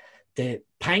into the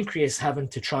pancreas having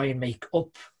to try and make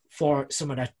up for some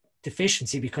of that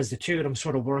deficiency, because the two of them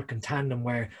sort of work in tandem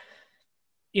where,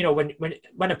 you know,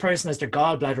 when a person has their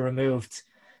gallbladder removed,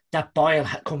 that bile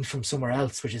comes from somewhere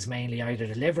else, which is mainly either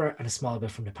the liver and a small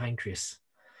bit from the pancreas.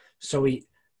 So we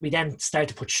then start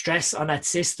to put stress on that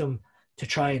system to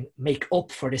try and make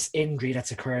up for this injury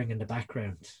that's occurring in the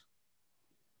background.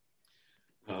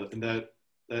 And that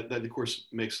of course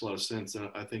makes a lot of sense. And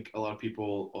I think a lot of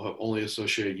people only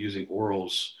associate using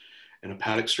orals and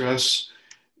hepatic stress,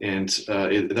 and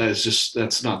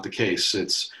that's not the case.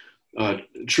 It's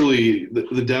truly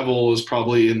the devil is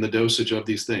probably in the dosage of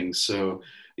these things. So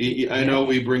I know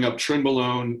we bring up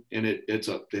trenbolone, and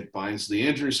it binds the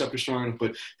androgen receptor strong enough,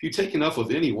 but if you take enough of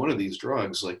any one of these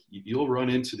drugs, like you'll run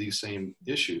into these same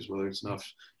issues, whether it's enough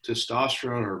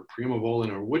testosterone or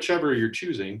primobolan or whichever you're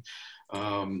choosing.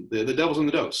 The devil's in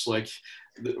the dose. Like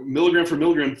milligram for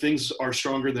milligram, things are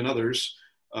stronger than others.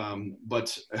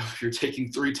 But if you're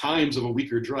taking 3 times of a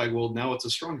weaker drug, well, now it's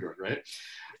a strong drug, right?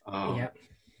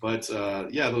 But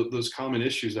those common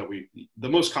issues the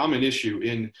most common issue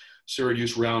in steroid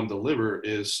use around the liver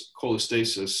is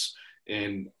cholestasis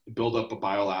and buildup of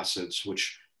bile acids,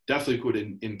 which definitely could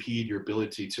impede your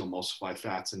ability to emulsify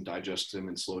fats and digest them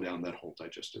and slow down that whole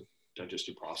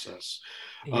digestive process.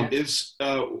 Around this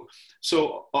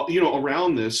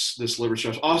liver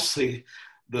stress, obviously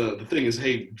the thing is,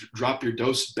 hey, drop your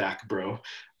dose back, bro.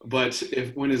 But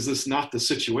when is this not the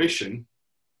situation?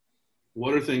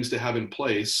 What are things to have in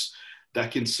place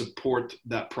that can support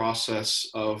that process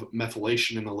of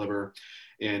methylation in the liver,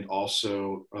 and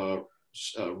also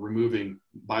removing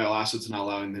bile acids and not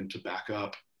allowing them to back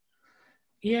up?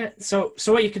 Yeah. So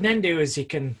what you can then do is you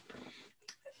can,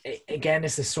 again,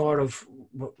 this is sort of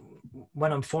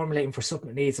when I'm formulating for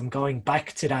supplement needs, I'm going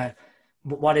back to that.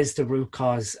 What is the root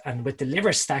cause? And with the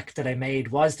liver stack that I made,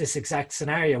 was this exact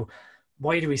scenario.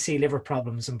 Why do we see liver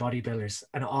problems in bodybuilders?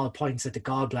 And it all points at the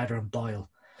gallbladder and bile.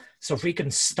 So if we can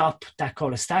stop that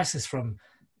cholestasis from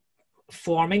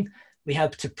forming, we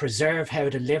help to preserve how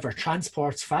the liver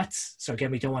transports fats. So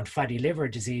again, we don't want fatty liver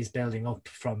disease building up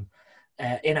from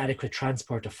inadequate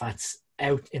transport of fats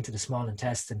out into the small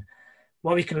intestine.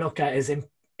 What we can look at is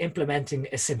implementing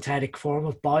a synthetic form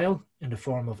of bile in the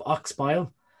form of ox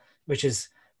bile, which is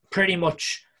pretty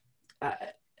much,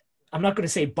 I'm not going to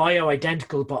say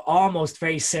bioidentical, but almost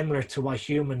very similar to what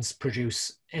humans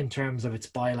produce in terms of its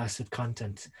bile acid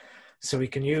content. So we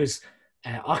can use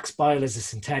ox bile as a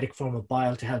synthetic form of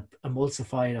bile to help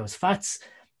emulsify those fats,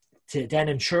 to then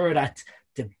ensure that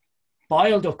the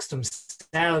bile ducts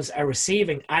themselves are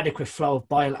receiving adequate flow of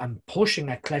bile and pushing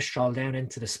that cholesterol down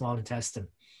into the small intestine.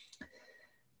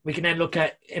 We can then look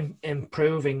at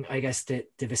improving, I guess, the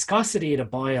viscosity of the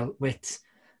bile with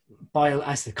bile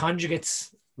acid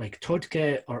conjugates like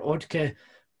TUDCA or UDCA,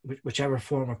 whichever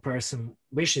form a person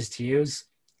wishes to use.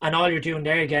 And all you're doing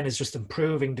there again is just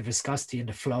improving the viscosity and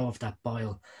the flow of that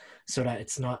bile so that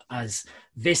it's not as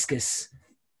viscous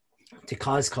to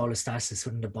cause cholestasis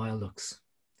within the bile ducts.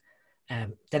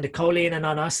 Then the choline and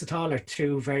non-acetal are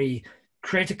two very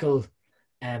critical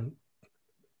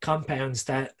compounds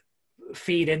that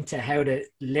feed into how the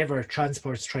liver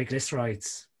transports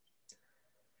triglycerides.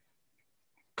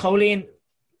 Choline,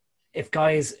 if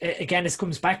guys, again, this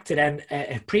comes back to then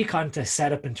a pre-contest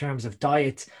setup in terms of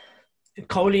diet.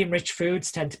 Choline-rich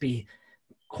foods tend to be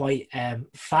quite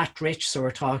fat-rich, so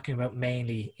we're talking about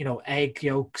mainly, egg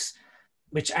yolks,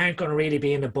 which aren't going to really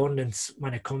be in abundance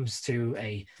when it comes to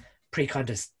a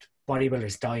pre-contest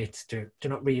bodybuilder's diet. They're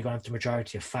not really going to have the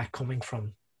majority of fat coming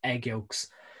from egg yolks.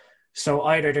 So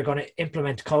either they're going to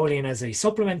implement choline as a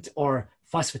supplement or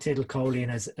phosphatidylcholine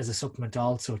as a supplement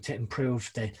also to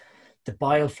improve the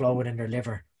bile flow within their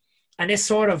liver. And this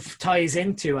sort of ties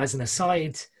into, as an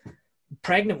aside,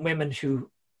 pregnant women who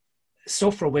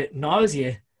suffer with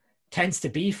nausea tends to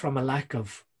be from a lack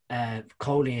of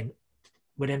choline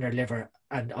within their liver,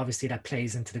 and obviously that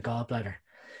plays into the gallbladder,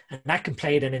 and that can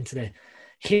play then into the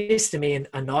histamine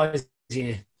and nausea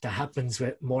that happens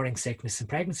with morning sickness and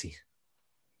pregnancy.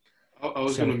 I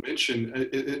was going to mention,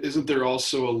 isn't there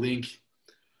also a link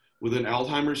within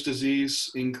Alzheimer's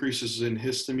disease, increases in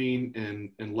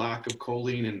histamine and lack of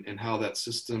choline, and how that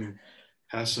system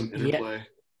has some interplay?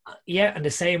 Yeah, and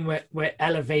the same with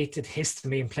elevated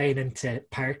histamine playing into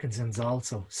Parkinson's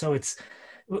also. So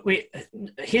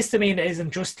histamine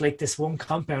isn't just like this one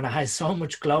compound. It has so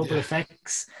much global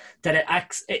effects that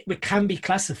it can be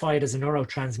classified as a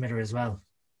neurotransmitter as well.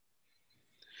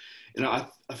 And I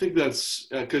think that's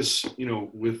because,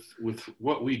 with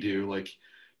what we do, like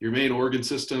your main organ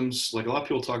systems, like a lot of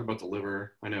people talk about the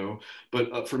liver, I know,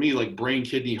 but for me, like brain,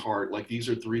 kidney, heart, like these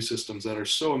are three systems that are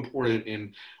so important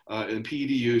in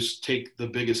PED use, take the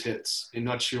biggest hits, and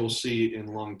not you'll see in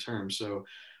long term. So,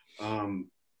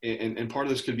 and part of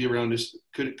this could be around just,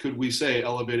 could we say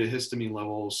elevated histamine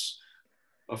levels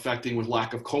affecting with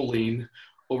lack of choline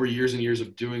over years and years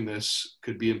of doing this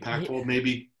could be impactful. Yeah.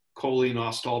 Maybe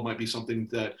choline might be something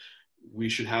that we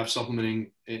should have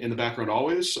supplementing in the background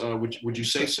always. Would you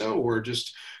say so, or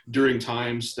just during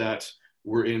times that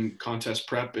we're in contest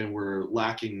prep and we're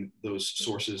lacking those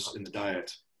sources in the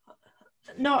diet?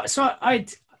 No, so I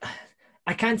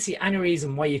can't see any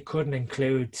reason why you couldn't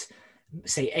include,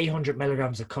 say, 800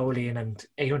 milligrams of choline and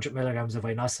 800 milligrams of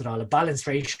inositol, a balanced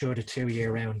ratio of the 2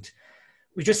 year round.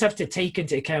 We just have to take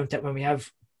into account that when we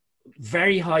have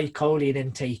very high choline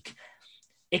intake,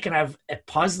 it can have a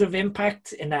positive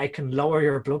impact in that it can lower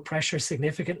your blood pressure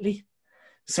significantly.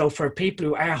 So for people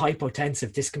who are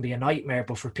hypotensive, this can be a nightmare,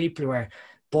 but for people who are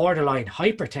borderline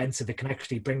hypertensive, it can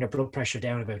actually bring their blood pressure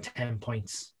down about 10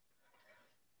 points.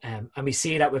 And we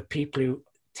see that with people who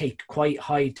take quite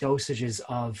high dosages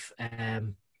of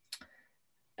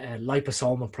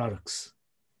liposomal products,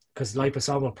 because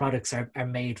liposomal products are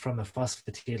made from a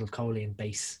phosphatidylcholine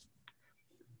base.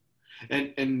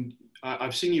 And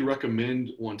I've seen you recommend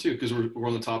one too, because we're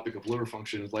on the topic of liver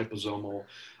function, liposomal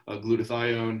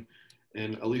glutathione.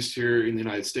 And at least here in the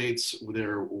United States,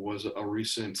 there was a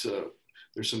recent,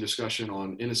 there's some discussion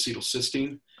on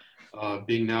N-acetylcysteine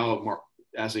being now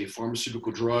as a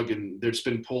pharmaceutical drug, and it's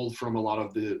been pulled from a lot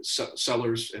of the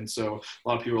sellers. And so a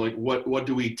lot of people are like, what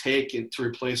do we take to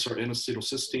replace our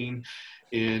N-acetylcysteine?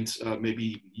 And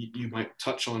maybe you might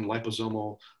touch on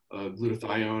liposomal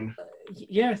glutathione.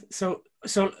 Yeah, so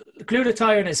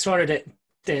glutathione is sort of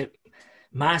the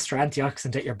master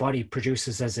antioxidant that your body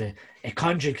produces as a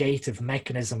conjugative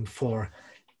mechanism for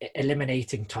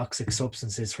eliminating toxic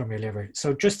substances from your liver.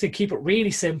 So just to keep it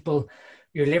really simple,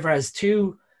 your liver has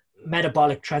two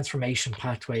metabolic transformation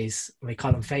pathways. We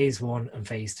call them phase 1 and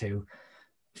phase 2.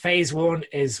 Phase 1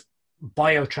 is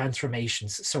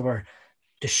biotransformations. So we're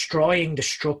destroying the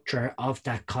structure of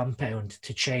that compound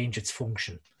to change its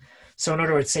function. So in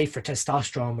other words, say for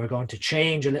testosterone, we're going to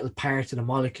change a little part of the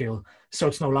molecule so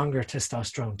it's no longer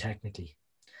testosterone technically.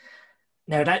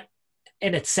 Now that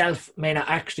in itself may not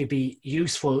actually be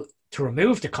useful to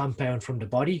remove the compound from the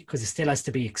body because it still has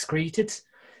to be excreted.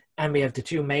 And we have the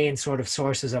two main sort of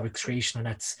sources of excretion, and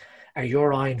that's our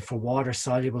urine for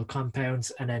water-soluble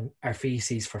compounds and then our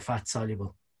feces for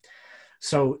fat-soluble.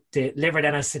 So the liver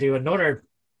then has to do another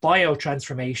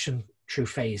biotransformation through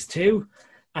phase 2,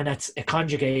 and that's a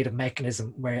conjugative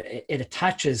mechanism where it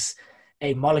attaches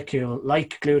a molecule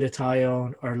like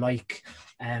glutathione or like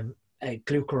a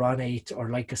glucuronate or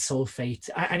like a sulfate,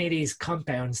 any of these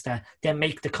compounds that then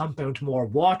make the compound more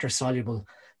water soluble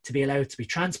to be allowed to be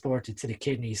transported to the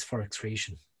kidneys for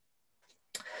excretion.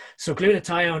 So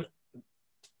glutathione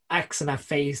acts in that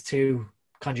phase 2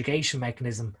 conjugation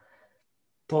mechanism,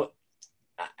 but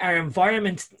our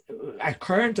environment, our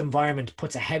current environment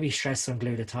puts a heavy stress on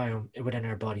glutathione within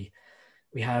our body.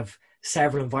 We have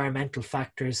several environmental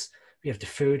factors. We have the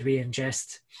food we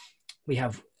ingest. We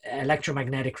have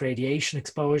electromagnetic radiation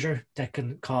exposure that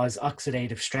can cause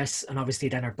oxidative stress. And obviously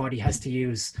then our body has to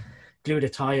use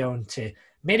glutathione to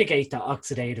mitigate that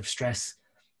oxidative stress.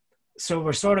 So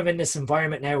we're sort of in this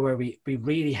environment now where we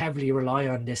really heavily rely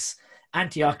on this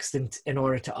antioxidant in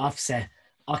order to offset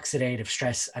oxidative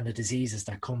stress and the diseases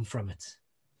that come from it.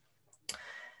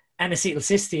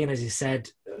 N-acetylcysteine, as you said,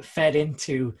 fed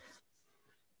into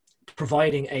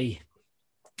providing a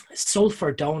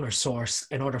sulfur donor source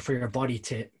in order for your body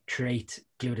to create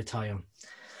glutathione.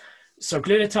 So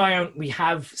glutathione, we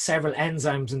have several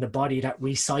enzymes in the body that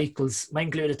recycles.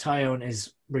 When glutathione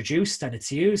is reduced and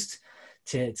it's used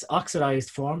to its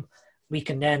oxidized form, we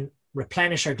can then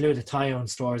replenish our glutathione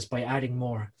stores by adding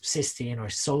more cysteine or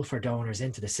sulfur donors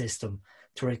into the system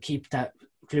to keep that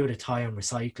glutathione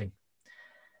recycling.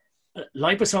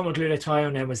 Liposomal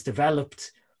glutathione then was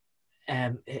developed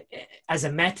as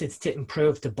a method to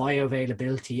improve the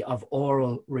bioavailability of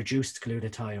oral reduced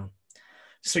glutathione.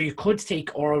 So you could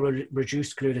take oral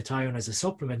reduced glutathione as a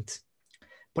supplement,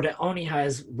 but it only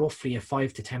has roughly a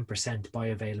 5 to 10%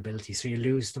 bioavailability. So you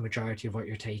lose the majority of what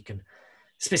you're taking,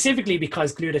 specifically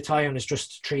because glutathione is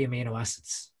just 3 amino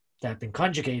acids that have been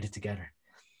conjugated together.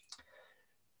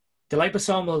 The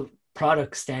liposomal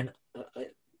products then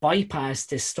bypass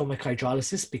this stomach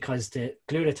hydrolysis because the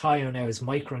glutathione now is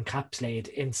microencapsulated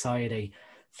inside a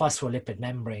phospholipid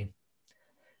membrane.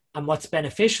 And what's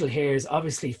beneficial here is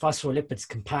obviously phospholipids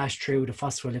can pass through the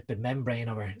phospholipid membrane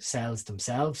of our cells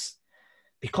themselves,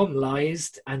 become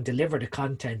lysed, and deliver the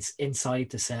contents inside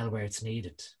the cell where it's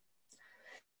needed.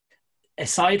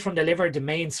 Aside from the liver, the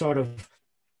main sort of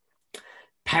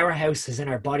powerhouses in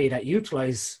our body that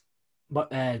utilize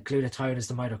glutathione is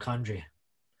the mitochondria.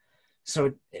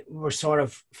 So we're sort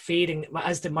of feeding,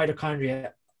 as the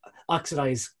mitochondria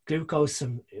oxidize glucose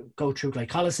and go through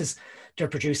glycolysis, they're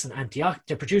producing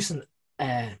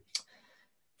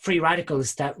free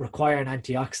radicals that require an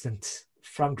antioxidant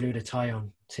from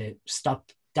glutathione to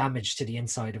stop damage to the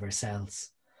inside of our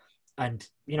cells. And,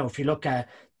 you know, if you look at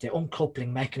the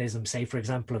uncoupling mechanism, say, for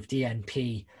example, of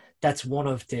DNP, that's one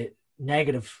of the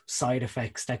negative side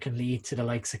effects that can lead to the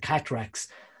likes of cataracts,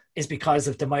 is because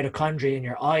of the mitochondria in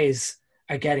your eyes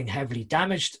are getting heavily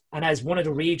damaged. And as one of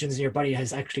the regions in your body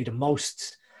has actually the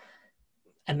most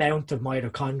amount of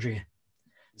mitochondria.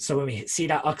 So when we see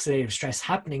that oxidative stress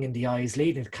happening in the eyes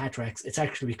leading to cataracts, it's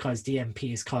actually because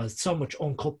DNP has caused so much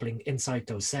uncoupling inside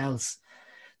those cells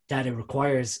that it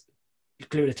requires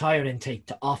glutathione intake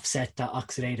to offset that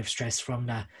oxidative stress from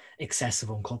that excessive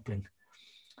uncoupling.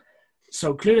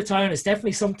 So glutathione is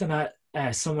definitely something that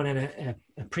someone in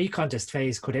a pre-contest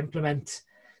phase could implement,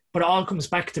 but it all comes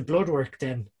back to blood work.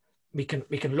 Then we can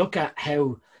look at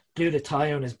how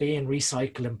glutathione is being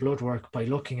recycled in blood work by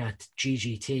looking at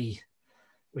GGT,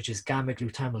 which is gamma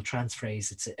glutamyl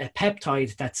transferase. It's a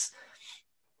peptide that's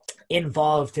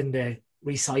involved in the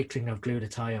recycling of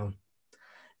glutathione.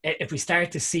 If we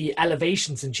start to see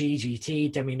elevations in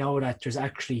GGT, then we know that there's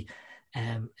actually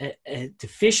a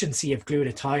deficiency of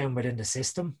glutathione within the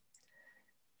system.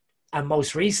 And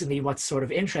most recently, what's sort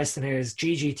of interesting here is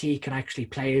GGT can actually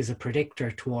play as a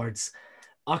predictor towards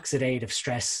oxidative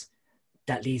stress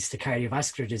that leads to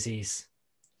cardiovascular disease.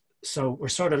 So we're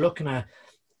sort of looking at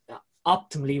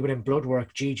optimally within blood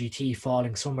work, GGT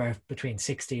falling somewhere between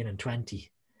 16 and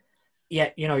 20.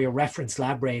 Yet, you know, your reference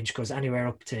lab range goes anywhere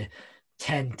up to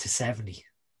 10 to 70.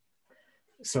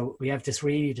 So we have this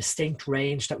really distinct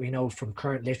range that we know from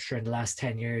current literature in the last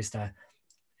 10 years that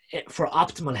for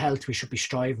optimal health, we should be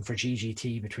striving for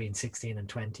GGT between 16 and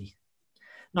 20.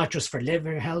 Not just for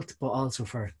liver health, but also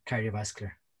for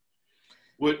cardiovascular.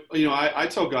 I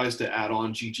tell guys to add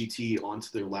on GGT onto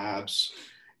their labs.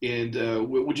 And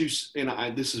would you,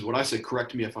 this is what I say,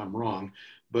 correct me if I'm wrong,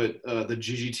 but the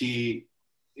GGT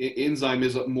enzyme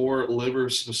is more liver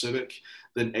specific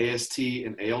than AST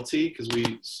and ALT,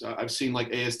 because I've seen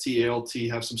like AST, ALT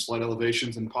have some slight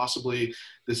elevations, and possibly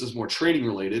this is more training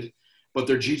related, but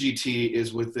their GGT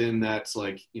is within that,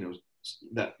 like, you know,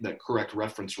 that correct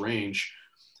reference range.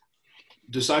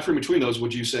 Deciphering between those,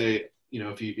 would you say, you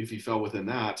know, if you fell within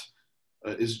that,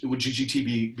 would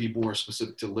GGT be more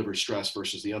specific to liver stress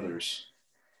versus the others?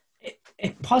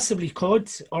 It possibly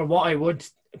could, or what I would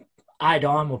add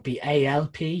on would be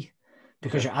ALP,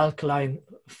 because your alkaline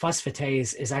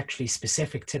phosphatase is actually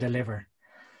specific to the liver.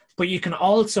 But you can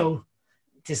also,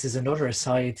 this is another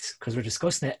aside because we're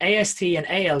discussing it, AST and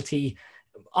ALT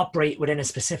operate within a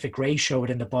specific ratio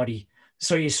within the body.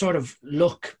 So you sort of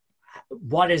look,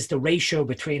 what is the ratio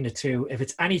between the two? If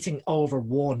it's anything over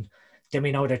 1, then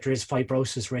we know that there is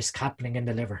fibrosis risk happening in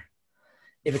the liver.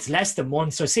 If it's less than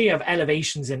 1, so say you have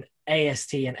elevations in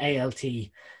AST and ALT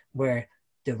where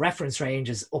the reference range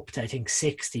is up to, I think,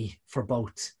 60 for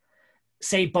both.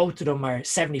 Say both of them are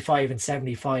 75 and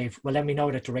 75, well, then we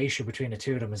know that the ratio between the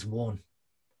two of them is 1.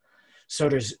 So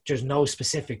there's no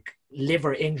specific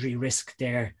liver injury risk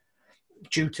there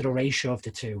due to the ratio of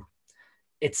the two.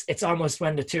 It's almost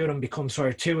when the two of them become sort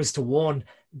of 2:1,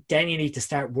 then you need to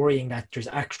start worrying that there's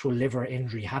actual liver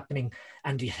injury happening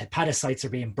and the hepatocytes are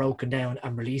being broken down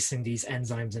and releasing these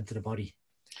enzymes into the body.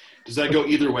 Does that go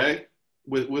either way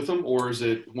with them, or is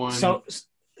it one?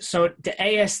 So the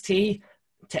AST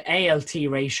to ALT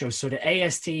ratio, so the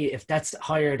AST, if that's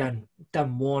higher than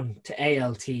 1 to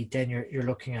ALT, then you're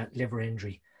looking at liver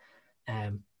injury.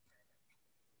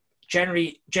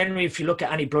 generally, if you look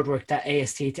at any blood work, that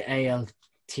AST to ALT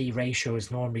ratio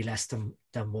is normally less than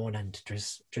 1, and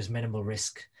there's minimal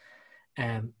risk.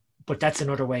 But that's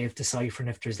another way of deciphering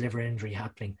if there's liver injury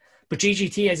happening. But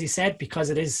GGT, as you said, because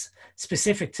it is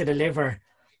specific to the liver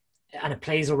and it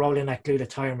plays a role in that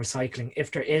glutathione recycling,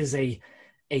 if there is a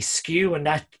skew and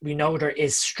that we know there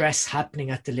is stress happening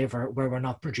at the liver where we're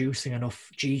not producing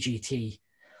enough GGT,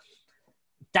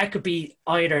 that could be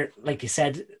either, like you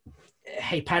said,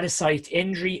 hepatocyte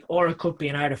injury, or it could be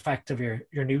an artifact of your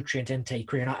nutrient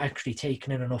intake where you're not actually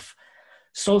taking in enough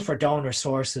sulfur donor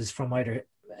sources from either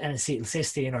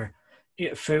N-acetylcysteine or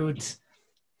foods,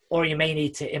 or you may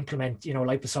need to implement,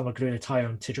 liposomal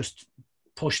glutathione to just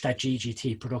push that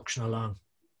GGT production along.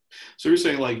 So you're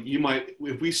saying, like, you might,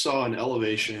 if we saw an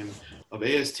elevation of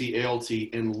AST, ALT,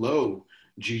 and low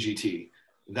GGT,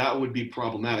 that would be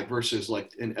problematic versus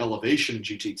like an elevation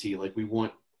GTT, like we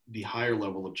want the higher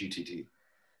level of GTT.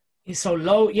 So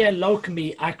low can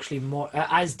be actually more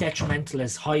as detrimental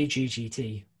as high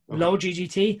GGT. Okay.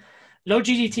 Low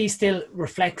GGT still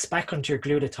reflects back onto your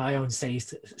glutathione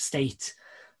state,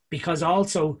 because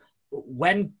also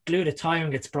when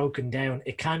glutathione gets broken down,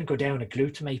 it can go down a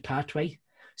glutamate pathway.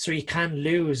 So you can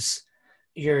lose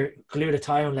your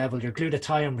glutathione level, your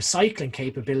glutathione recycling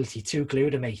capability to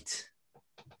glutamate.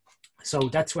 So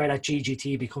that's where that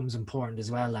GGT becomes important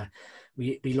as well.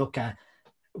 We look at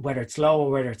whether it's low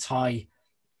or whether it's high.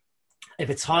 If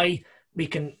it's high, we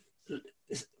can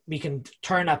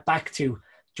turn that back to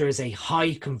there's a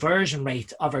high conversion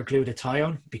rate of our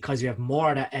glutathione because you have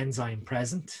more of that enzyme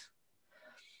present.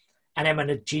 And then when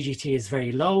the GGT is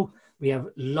very low, we have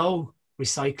low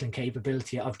recycling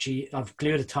capability of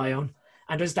glutathione.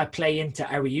 And does that play into,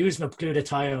 are we using up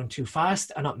glutathione too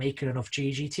fast and not making enough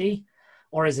GGT?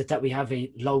 Or is it that we have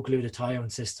a low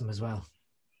glutathione system as well?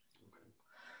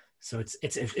 So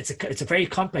it's a very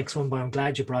complex one, but I'm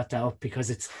glad you brought that up,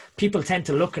 because people tend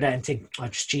to look at it and think, oh,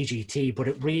 it's GGT, but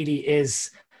it really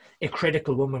is a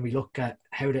critical one when we look at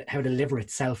how the liver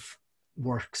itself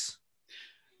works.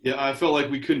 Yeah, I felt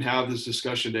like we couldn't have this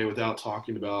discussion today without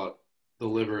talking about the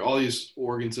liver. All these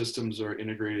organ systems are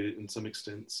integrated in some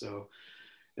extent. So,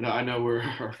 and I know where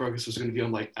our focus is going to be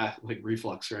on like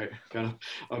reflux, right? Kind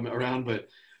of around, but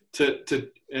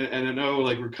and I know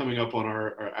like we're coming up on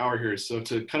our hour here. So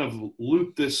to kind of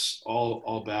loop this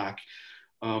all back,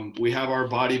 we have our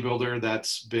bodybuilder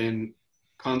that's been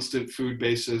constant food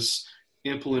basis,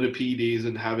 implemented PEDs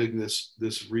and having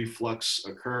this reflux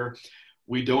occur.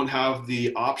 We don't have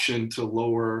the option to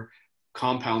lower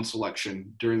compound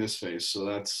selection during this phase. So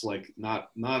that's like not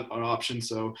an option.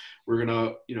 So we're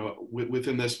going to,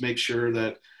 within this, make sure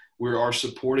that we are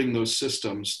supporting those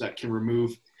systems that can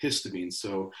remove histamine.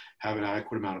 So have an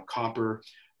adequate amount of copper,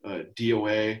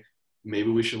 DOA.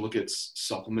 Maybe we should look at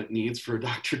supplement needs for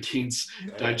Dr. Dean's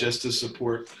digestive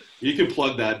support. You can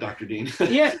plug that, Dr. Dean.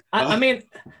 Yeah, I mean,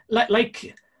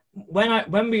 like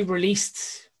when we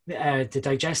released the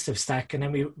digestive stack, and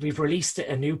then we've released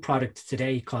a new product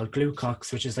today called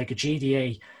Glucox, which is like a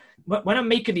GDA. When I'm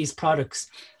making these products,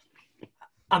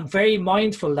 I'm very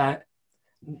mindful that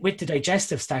with the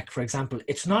digestive stack, for example,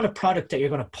 it's not a product that you're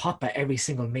going to pop at every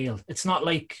single meal. It's not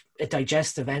like a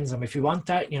digestive enzyme. If you want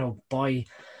that, buy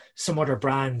some other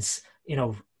brands,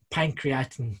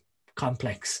 pancreatin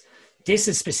complex. This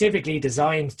is specifically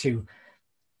designed to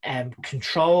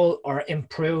control or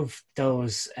improve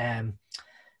those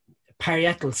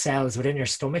parietal cells within your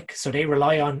stomach. So they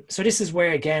rely on, so this is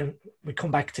where, again, we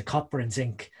come back to copper and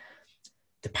zinc.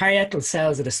 The parietal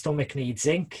cells of the stomach need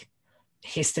zinc.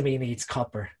 Histamine needs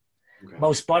copper. Okay.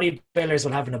 Most bodybuilders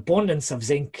will have an abundance of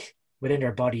zinc within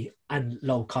their body and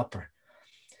low copper.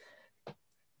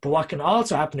 But what can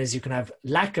also happen is you can have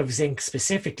lack of zinc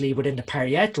specifically within the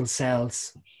parietal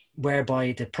cells,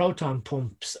 whereby the proton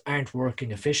pumps aren't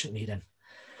working efficiently then.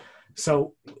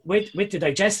 So with the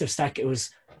digestive stack, it was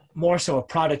more so a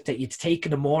product that you'd take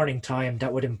in the morning time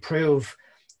that would improve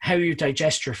how you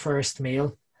digest your first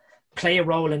meal, play a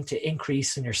role into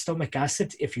increase in your stomach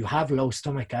acid if you have low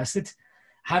stomach acid,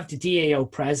 have the DAO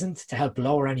present to help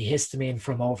lower any histamine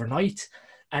from overnight.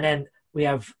 And then we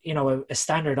have, a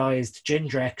standardized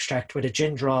ginger extract where the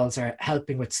gingerols are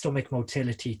helping with stomach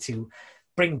motility to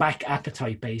bring back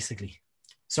appetite, basically.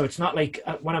 So it's not like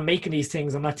when I'm making these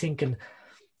things, I'm not thinking,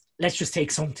 let's just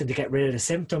take something to get rid of the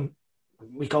symptom.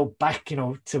 We go back,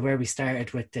 to where we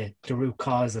started with the root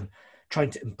cause and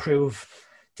trying to improve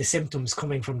the symptoms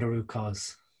coming from the root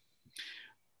cause.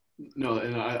 No,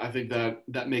 and I think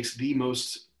that makes the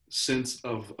most sense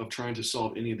of trying to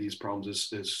solve any of these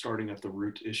problems is starting at the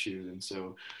root issue. And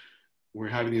so we're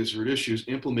having these root issues,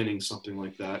 implementing something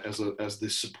like that as the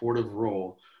supportive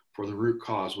role for the root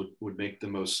cause would make the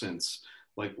most sense,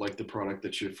 like the product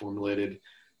that you had formulated.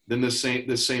 Then the same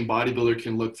bodybuilder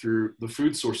can look through the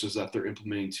food sources that they're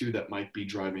implementing too that might be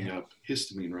driving up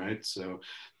histamine, right? So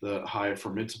the high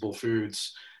fermentable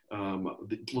foods,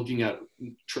 looking at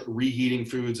reheating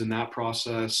foods in that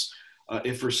process.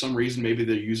 If for some reason maybe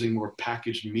they're using more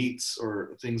packaged meats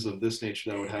or things of this nature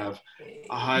that would have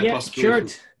a high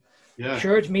possibility.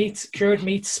 Cured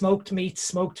meats,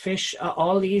 smoked fish,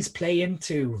 all these play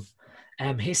into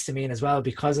histamine as well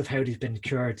because of how they've been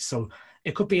cured. So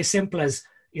it could be as simple as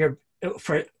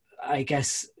for I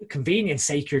guess convenience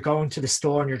sake, you're going to the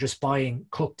store and you're just buying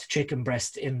cooked chicken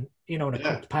breast in a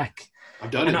cooked pack.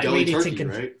 I've done it, deli really turkey,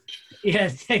 right? Yeah,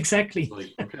 exactly.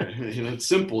 Like, okay, it's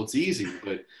simple, it's easy,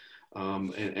 but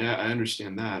and I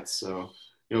understand that. So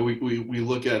we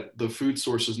look at the food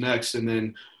sources next, and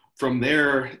then from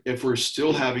there, if we're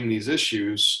still having these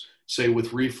issues, say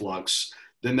with reflux,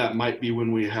 then that might be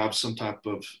when we have some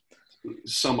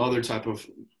other type of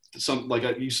like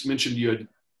you mentioned, you had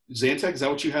Zantac. Is that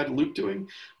what you had Luke doing?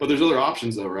 But there's other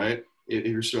options though, right? If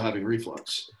you're still having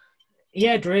reflux.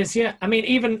 Yeah, there is. Yeah, I mean,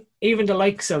 even the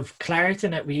likes of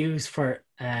Claritin that we use for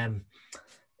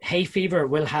hay fever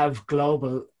will have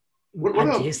global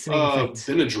antihistamine effects.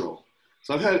 Benadryl.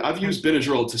 So I've used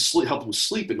Benadryl to help with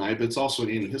sleep at night, but it's also an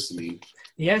antihistamine.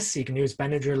 Yes, you can use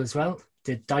Benadryl as well.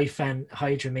 The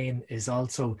diphenhydramine is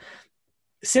also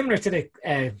similar to the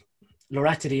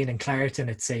loratadine and Claritin.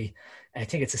 I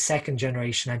think it's a second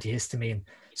generation antihistamine.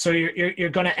 So you're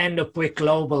going to end up with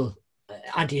global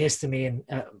antihistamine,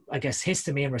 I guess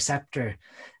histamine receptor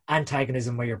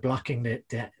antagonism, where you're blocking the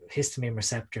histamine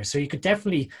receptor. So you could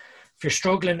definitely, if you're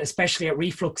struggling, especially at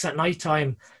reflux at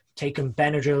nighttime, taking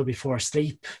Benadryl before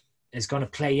sleep is going to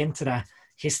play into that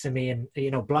histamine,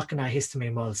 blocking that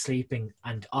histamine while sleeping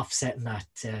and offsetting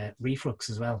that reflux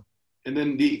as well. And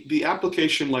then the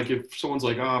application, like if someone's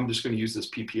like, oh, I'm just going to use this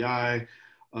PPI,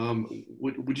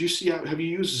 would you see, have you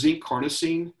used zinc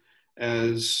carnosine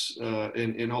as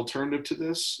an alternative to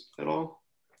this at all?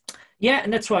 Yeah,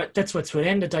 and that's what's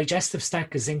within the digestive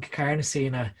stack is zinc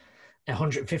carnosine,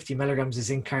 150 milligrams of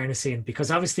zinc carnosine,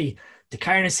 because obviously the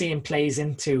carnosine plays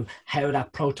into how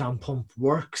that proton pump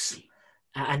works,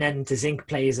 and then the zinc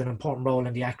plays an important role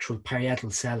in the actual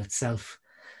parietal cell itself.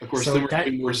 Of course, so then we're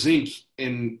getting more zinc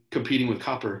in competing with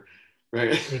copper,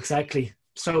 right? Exactly.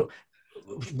 So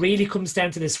it really comes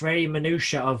down to this very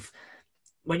minutia of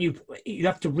when you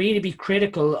have to really be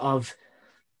critical of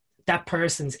that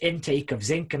person's intake of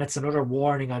zinc. And that's another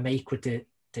warning I make with the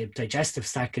digestive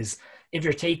stack is if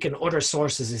you're taking other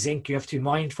sources of zinc, you have to be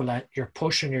mindful that you're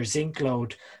pushing your zinc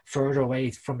load further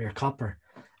away from your copper.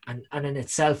 And in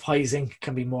itself, high zinc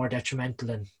can be more detrimental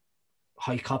than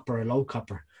high copper or low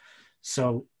copper.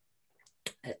 So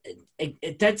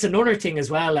that's another thing as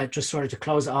well, just sort of to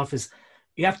close it off, is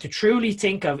you have to truly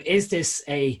think of, is this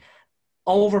a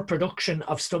overproduction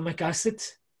of stomach acid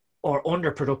or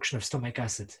underproduction of stomach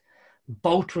acid?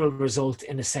 Both will result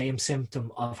in the same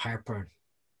symptom of heartburn.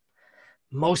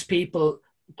 Most people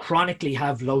chronically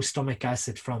have low stomach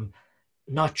acid from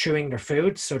not chewing their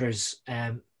food, so there's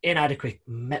inadequate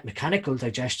mechanical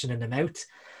digestion in the mouth,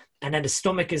 and then the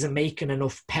stomach isn't making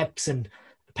enough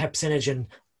pepsinogen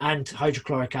and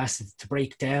hydrochloric acid to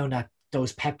break down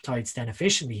those peptides then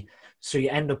efficiently. So you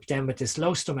end up then with this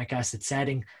low stomach acid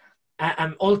setting.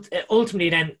 And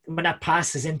ultimately then when that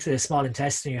passes into the small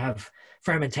intestine, you have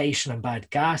fermentation and bad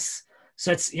gas.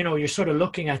 So it's, you're sort of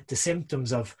looking at the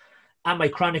symptoms of, am I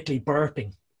chronically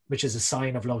burping, which is a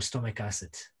sign of low stomach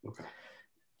acid? Okay.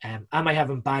 Am I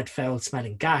having bad foul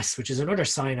smelling gas, which is another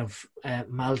sign of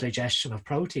maldigestion of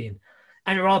protein?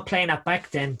 And you're all playing that back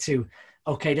then to,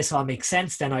 okay, this all makes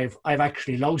sense. Then I've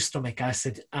actually low stomach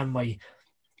acid, and my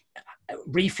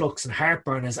reflux and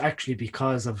heartburn is actually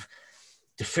because of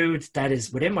the food that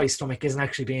is within my stomach isn't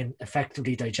actually being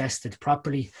effectively digested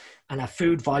properly, and that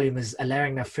food volume is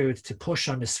allowing that food to push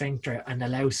on the sphincter and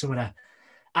allow some of that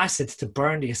acid to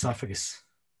burn the esophagus.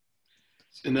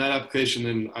 In that application,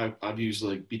 then I've used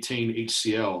like betaine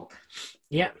HCl.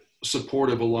 Yeah.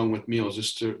 Supportive along with meals,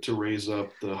 just to raise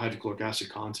up the hydrochloric acid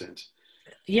content.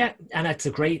 Yeah, and that's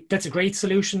a great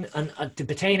solution. And the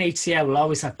betaine HCl will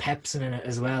always have pepsin in it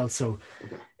as well. So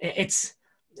it's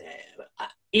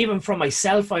even for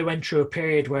myself, I went through a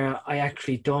period where I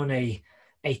actually done a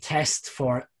test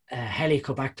for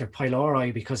Helicobacter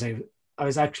pylori, because I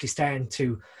was actually starting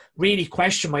to really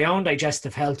question my own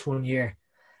digestive health one year,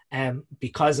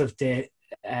 because of the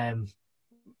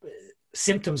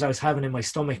symptoms I was having in my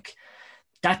stomach.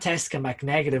 That test came back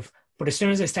negative, but as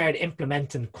soon as I started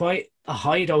implementing quite a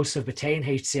high dose of betaine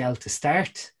HCl to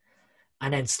start,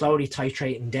 and then slowly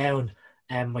titrating down,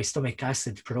 and my stomach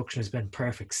acid production has been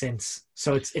perfect since.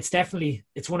 So it's definitely,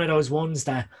 it's one of those ones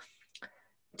that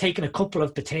taking a couple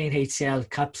of betaine HCl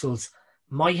capsules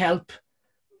might help,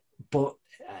 but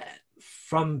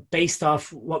from based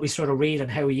off what we sort of read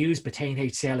and how we use betaine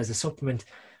HCl as a supplement,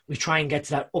 we try and get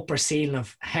to that upper ceiling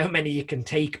of how many you can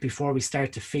take before we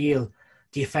start to feel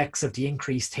the effects of the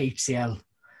increased HCl.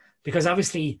 Because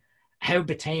obviously how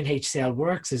betaine HCl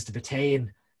works is the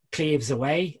betaine cleaves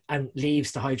away and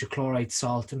leaves the hydrochloride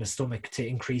salt in the stomach to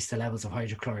increase the levels of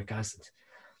hydrochloric acid.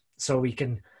 So we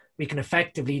can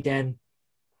effectively then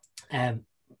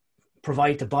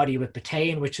provide the body with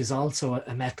betaine, which is also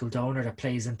a metal donor that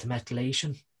plays into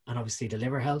methylation and obviously the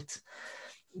liver health,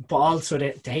 but also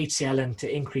the HCl and to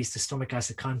increase the stomach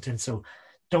acid content. So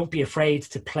don't be afraid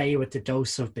to play with the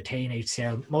dose of betaine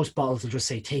HCl. Most bottles will just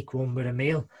say take one with a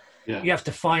meal. Yeah. You have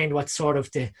to find what's sort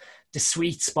of the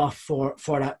sweet spot for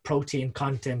that protein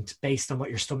content based on what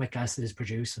your stomach acid is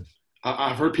producing.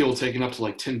 I've heard people taking up to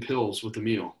like 10 pills with a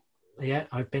meal. Yeah,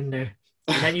 I've been there.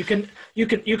 And then you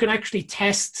can actually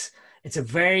test. It's a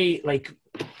very like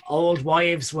old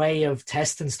wives' way of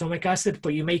testing stomach acid,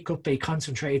 but you make up a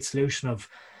concentrated solution of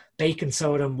baking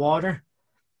soda and water.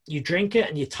 You drink it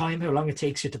and you time how long it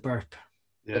takes you to burp.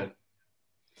 Yeah.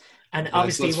 And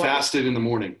obviously it's fasted in the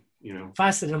morning, you know.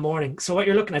 Fasted in the morning. So what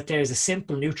you're looking at there is a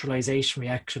simple neutralization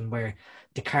reaction where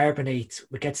the carbonate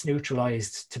gets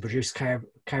neutralized to produce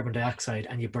carbon dioxide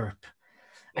and you burp.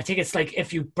 I think it's like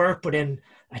if you burp within,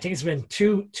 I think it's within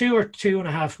two or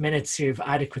 2.5 minutes, you have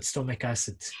adequate stomach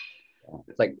acid.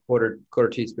 It's like quarter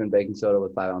teaspoon baking soda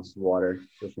with 5 ounces of water,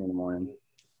 especially in the morning.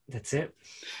 That's it.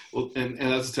 Well, and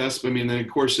that's a test. I mean, then of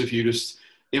course, if you just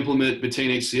implement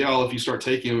betaine HCl, if you start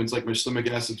taking them, it's like my stomach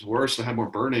acid's worse, I have more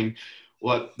burning.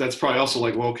 Well, that's probably also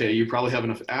like, well, okay, you probably have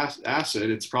enough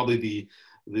acid. It's probably the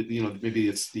you know, maybe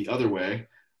it's the other way.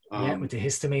 Yeah, with the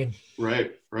histamine.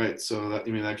 Right. So that, I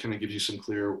mean, that kind of gives you some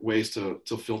clear ways to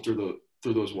filter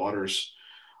through those waters.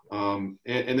 And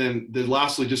then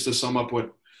lastly, just to sum up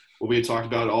what we had talked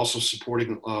about, also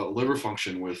supporting liver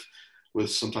function with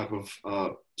some type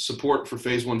of support for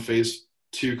phase 1, phase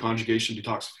 2 conjugation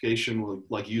detoxification,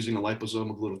 like using a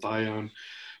liposomal glutathione,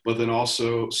 but then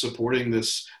also supporting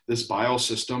this bile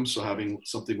system. So having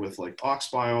something with like ox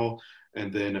bile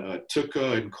and then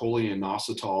TUCA and choline and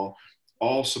inositol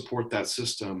all support that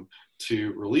system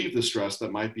to relieve the stress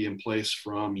that might be in place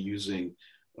from using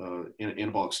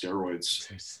anabolic steroids.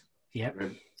 Yeah.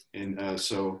 Right? And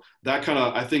so that kind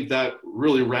of, I think that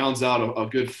really rounds out a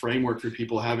good framework for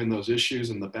people having those issues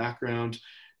in the background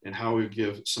and how we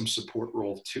give some support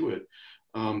role to it.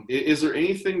 Is there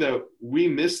anything that we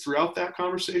missed throughout that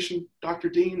conversation, Dr.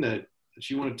 Dean, that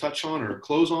you want to touch on or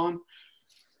close on?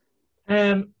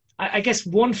 I guess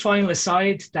one final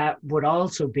aside that would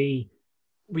also be,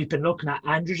 we've been looking at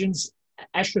androgens.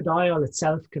 Estradiol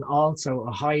itself can also,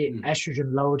 a high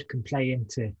estrogen load can play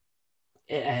into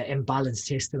imbalanced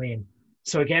histamine.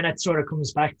 So again, it sort of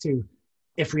comes back to,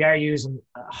 if we are using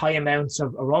high amounts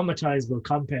of aromatizable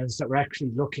compounds, that we're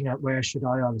actually looking at where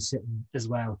estradiol is sitting as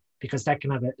well, because that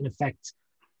can have an effect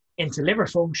into liver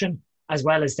function as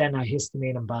well as then a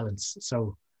histamine imbalance.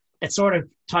 So it sort of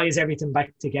ties everything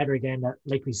back together again, that,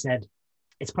 like we said,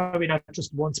 it's probably not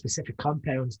just one specific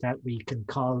compound that we can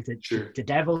call the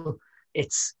devil.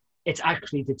 It's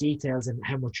actually the details and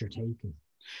how much you're taking.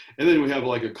 And then we have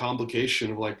like a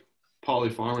complication of like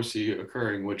polypharmacy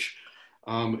occurring, which,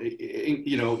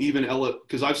 you know, even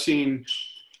because I've seen,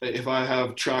 if I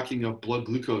have tracking of blood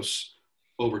glucose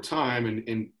over time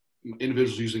and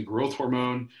individuals using growth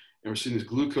hormone, and we're seeing this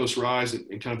glucose rise and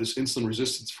kind of this insulin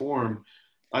resistance form,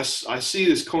 I see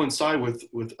this coincide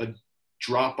with a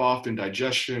drop off in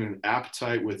digestion and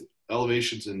appetite with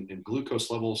elevations in glucose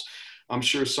levels. I'm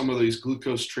sure some of these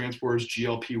glucose transporters,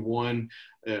 GLP-1,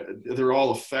 they're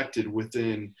all affected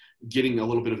within getting a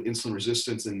little bit of insulin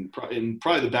resistance, and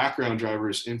probably the background driver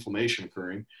is inflammation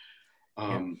occurring.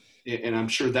 And I'm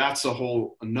sure that's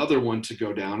another one to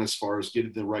go down as far as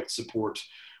getting the right support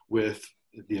with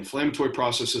the inflammatory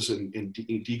processes and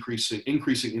increasing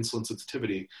insulin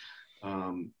sensitivity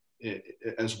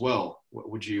as well.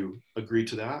 Would you agree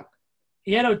to that?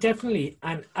 Yeah, no, definitely.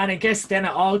 And I guess then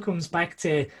it all comes back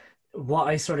to what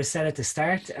I sort of said at the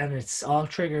start, and it's all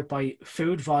triggered by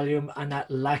food volume and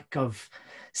that lack of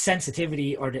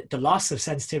sensitivity, or the loss of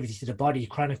sensitivity to the body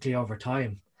chronically over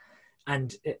time.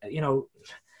 And, you know,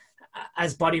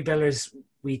 as bodybuilders,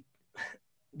 we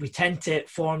tend to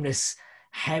form this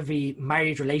heavy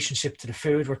married relationship to the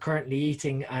food we're currently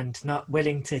eating and not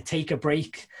willing to take a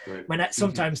break. Right. When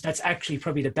sometimes that's actually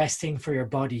probably the best thing for your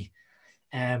body.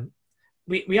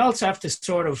 We also have to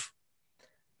sort of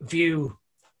view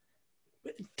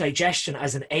digestion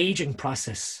as an aging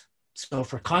process. So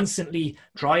if we're constantly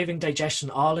driving digestion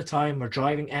all the time, we're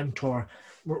driving mTOR,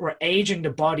 we're aging the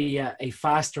body at a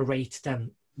faster rate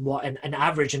than what an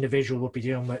average individual would be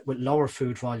doing with lower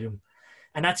food volume.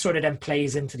 And that sort of then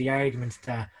plays into the argument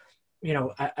that, you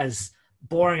know, as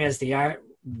boring as they are,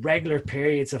 regular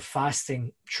periods of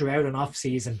fasting throughout an off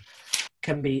season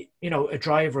can be, you know, a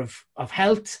driver of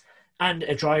health and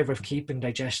a driver of keeping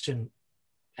digestion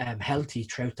healthy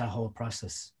throughout that whole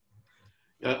process.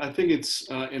 Yeah, I think it's,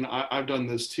 and I've done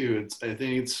this too. I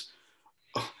think it's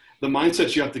the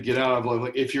mindset you have to get out of,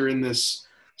 like if you're in this,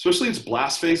 especially it's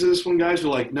blast phases when guys are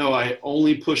like, no, I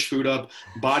only push food up,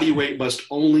 body weight must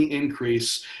only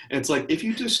increase. And it's like, if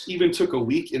you just even took a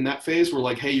week in that phase where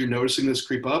like, hey, you're noticing this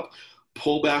creep up,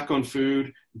 pull back on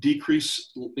food,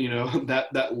 decrease, you know,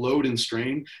 that load and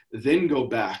strain, then go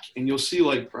back and you'll see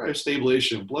like probably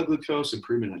stabilization of blood glucose,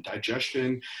 improvement in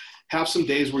digestion, have some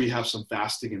days where you have some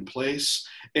fasting in place.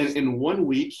 And in 1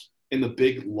 week, in the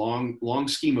big, long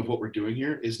scheme of what we're doing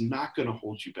here is not going to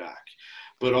hold you back.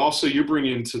 But also you're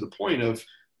bringing to the point of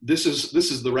this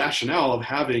is the rationale of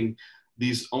having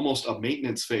these almost a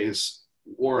maintenance phase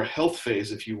or a health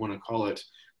phase, if you want to call it.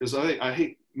 Because I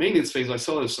hate maintenance phase. I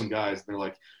sell it to some guys and they're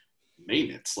like,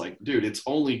 maintenance, like, dude, it's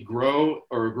only grow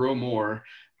more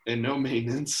and no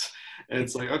maintenance. And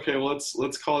it's like, okay, well,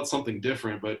 let's call it something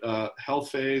different. But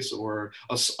health phase, or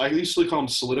I usually call them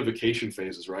solidification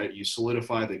phases, right? You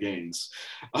solidify the gains.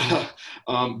 But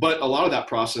a lot of that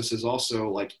process is also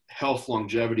like health,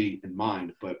 longevity in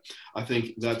mind. But I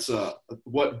think that's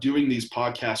what doing these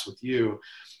podcasts with you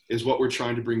is what we're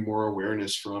trying to bring more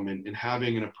awareness from, and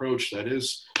having an approach that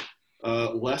is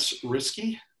less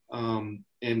risky and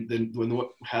than what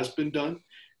has been done,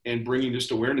 and bringing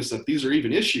just awareness that these are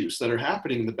even issues that are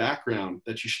happening in the background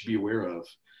that you should be aware of.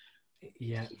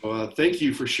 Yeah. So, thank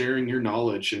you for sharing your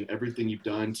knowledge and everything you've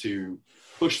done to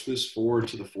push this forward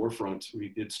to the forefront.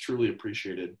 It's truly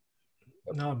appreciated.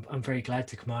 No, I'm very glad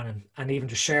to come on and even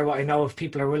just share what I know if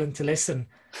people are willing to listen.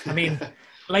 I mean,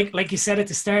 like you said at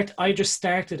the start, I just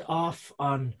started off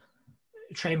on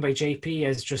Trained by JP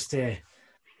as just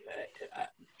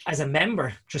as a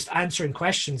member, just answering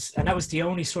questions. And that was the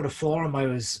only sort of forum I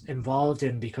was involved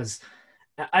in, because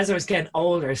as I was getting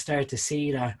older, I started to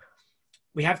see that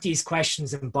we have these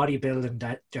questions in bodybuilding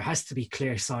that there has to be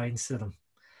clear science to them.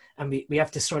 And we have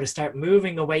to sort of start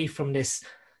moving away from this,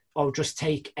 oh, just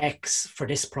take X for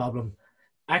this problem.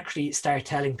 Actually start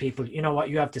telling people, you know what,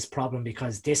 you have this problem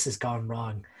because this has gone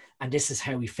wrong. And this is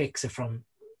how we fix it from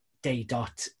day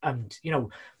dot. And, you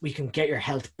know, we can get your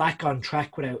health back on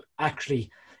track without actually,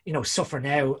 you know, suffer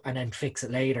now and then fix it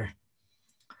later.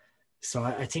 So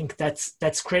I think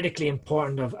that's critically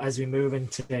important of as we move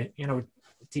into, you know,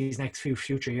 these next few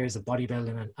future years of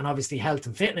bodybuilding and obviously health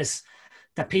and fitness,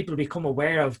 that people become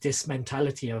aware of this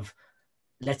mentality of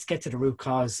let's get to the root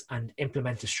cause and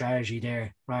implement a strategy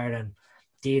there rather than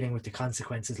dealing with the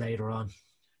consequences later on.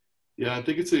 Yeah, I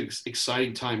think it's an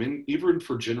exciting time, and even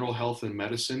for general health and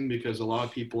medicine, because a lot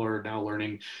of people are now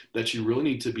learning that you really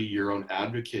need to be your own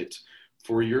advocate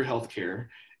for your healthcare.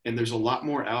 And there's a lot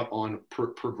more out on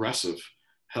progressive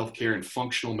healthcare and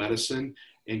functional medicine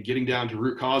and getting down to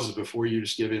root causes before you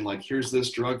just give in like, here's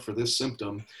this drug for this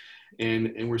symptom.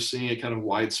 And we're seeing it kind of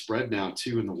widespread now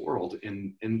too in the world.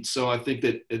 And so I think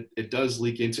that it does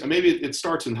leak into, maybe it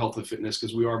starts in health and fitness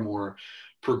because we are more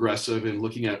progressive and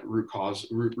looking at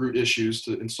root issues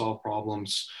and solve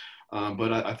problems.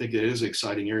 But I think it is an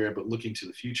exciting area, but looking to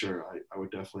the future, I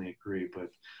would definitely agree. But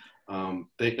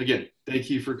thank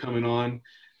you for coming on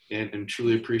and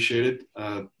truly appreciate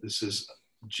it. This is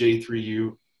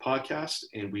J3U podcast,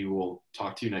 and we will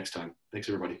talk to you next time. Thanks,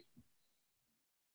 everybody.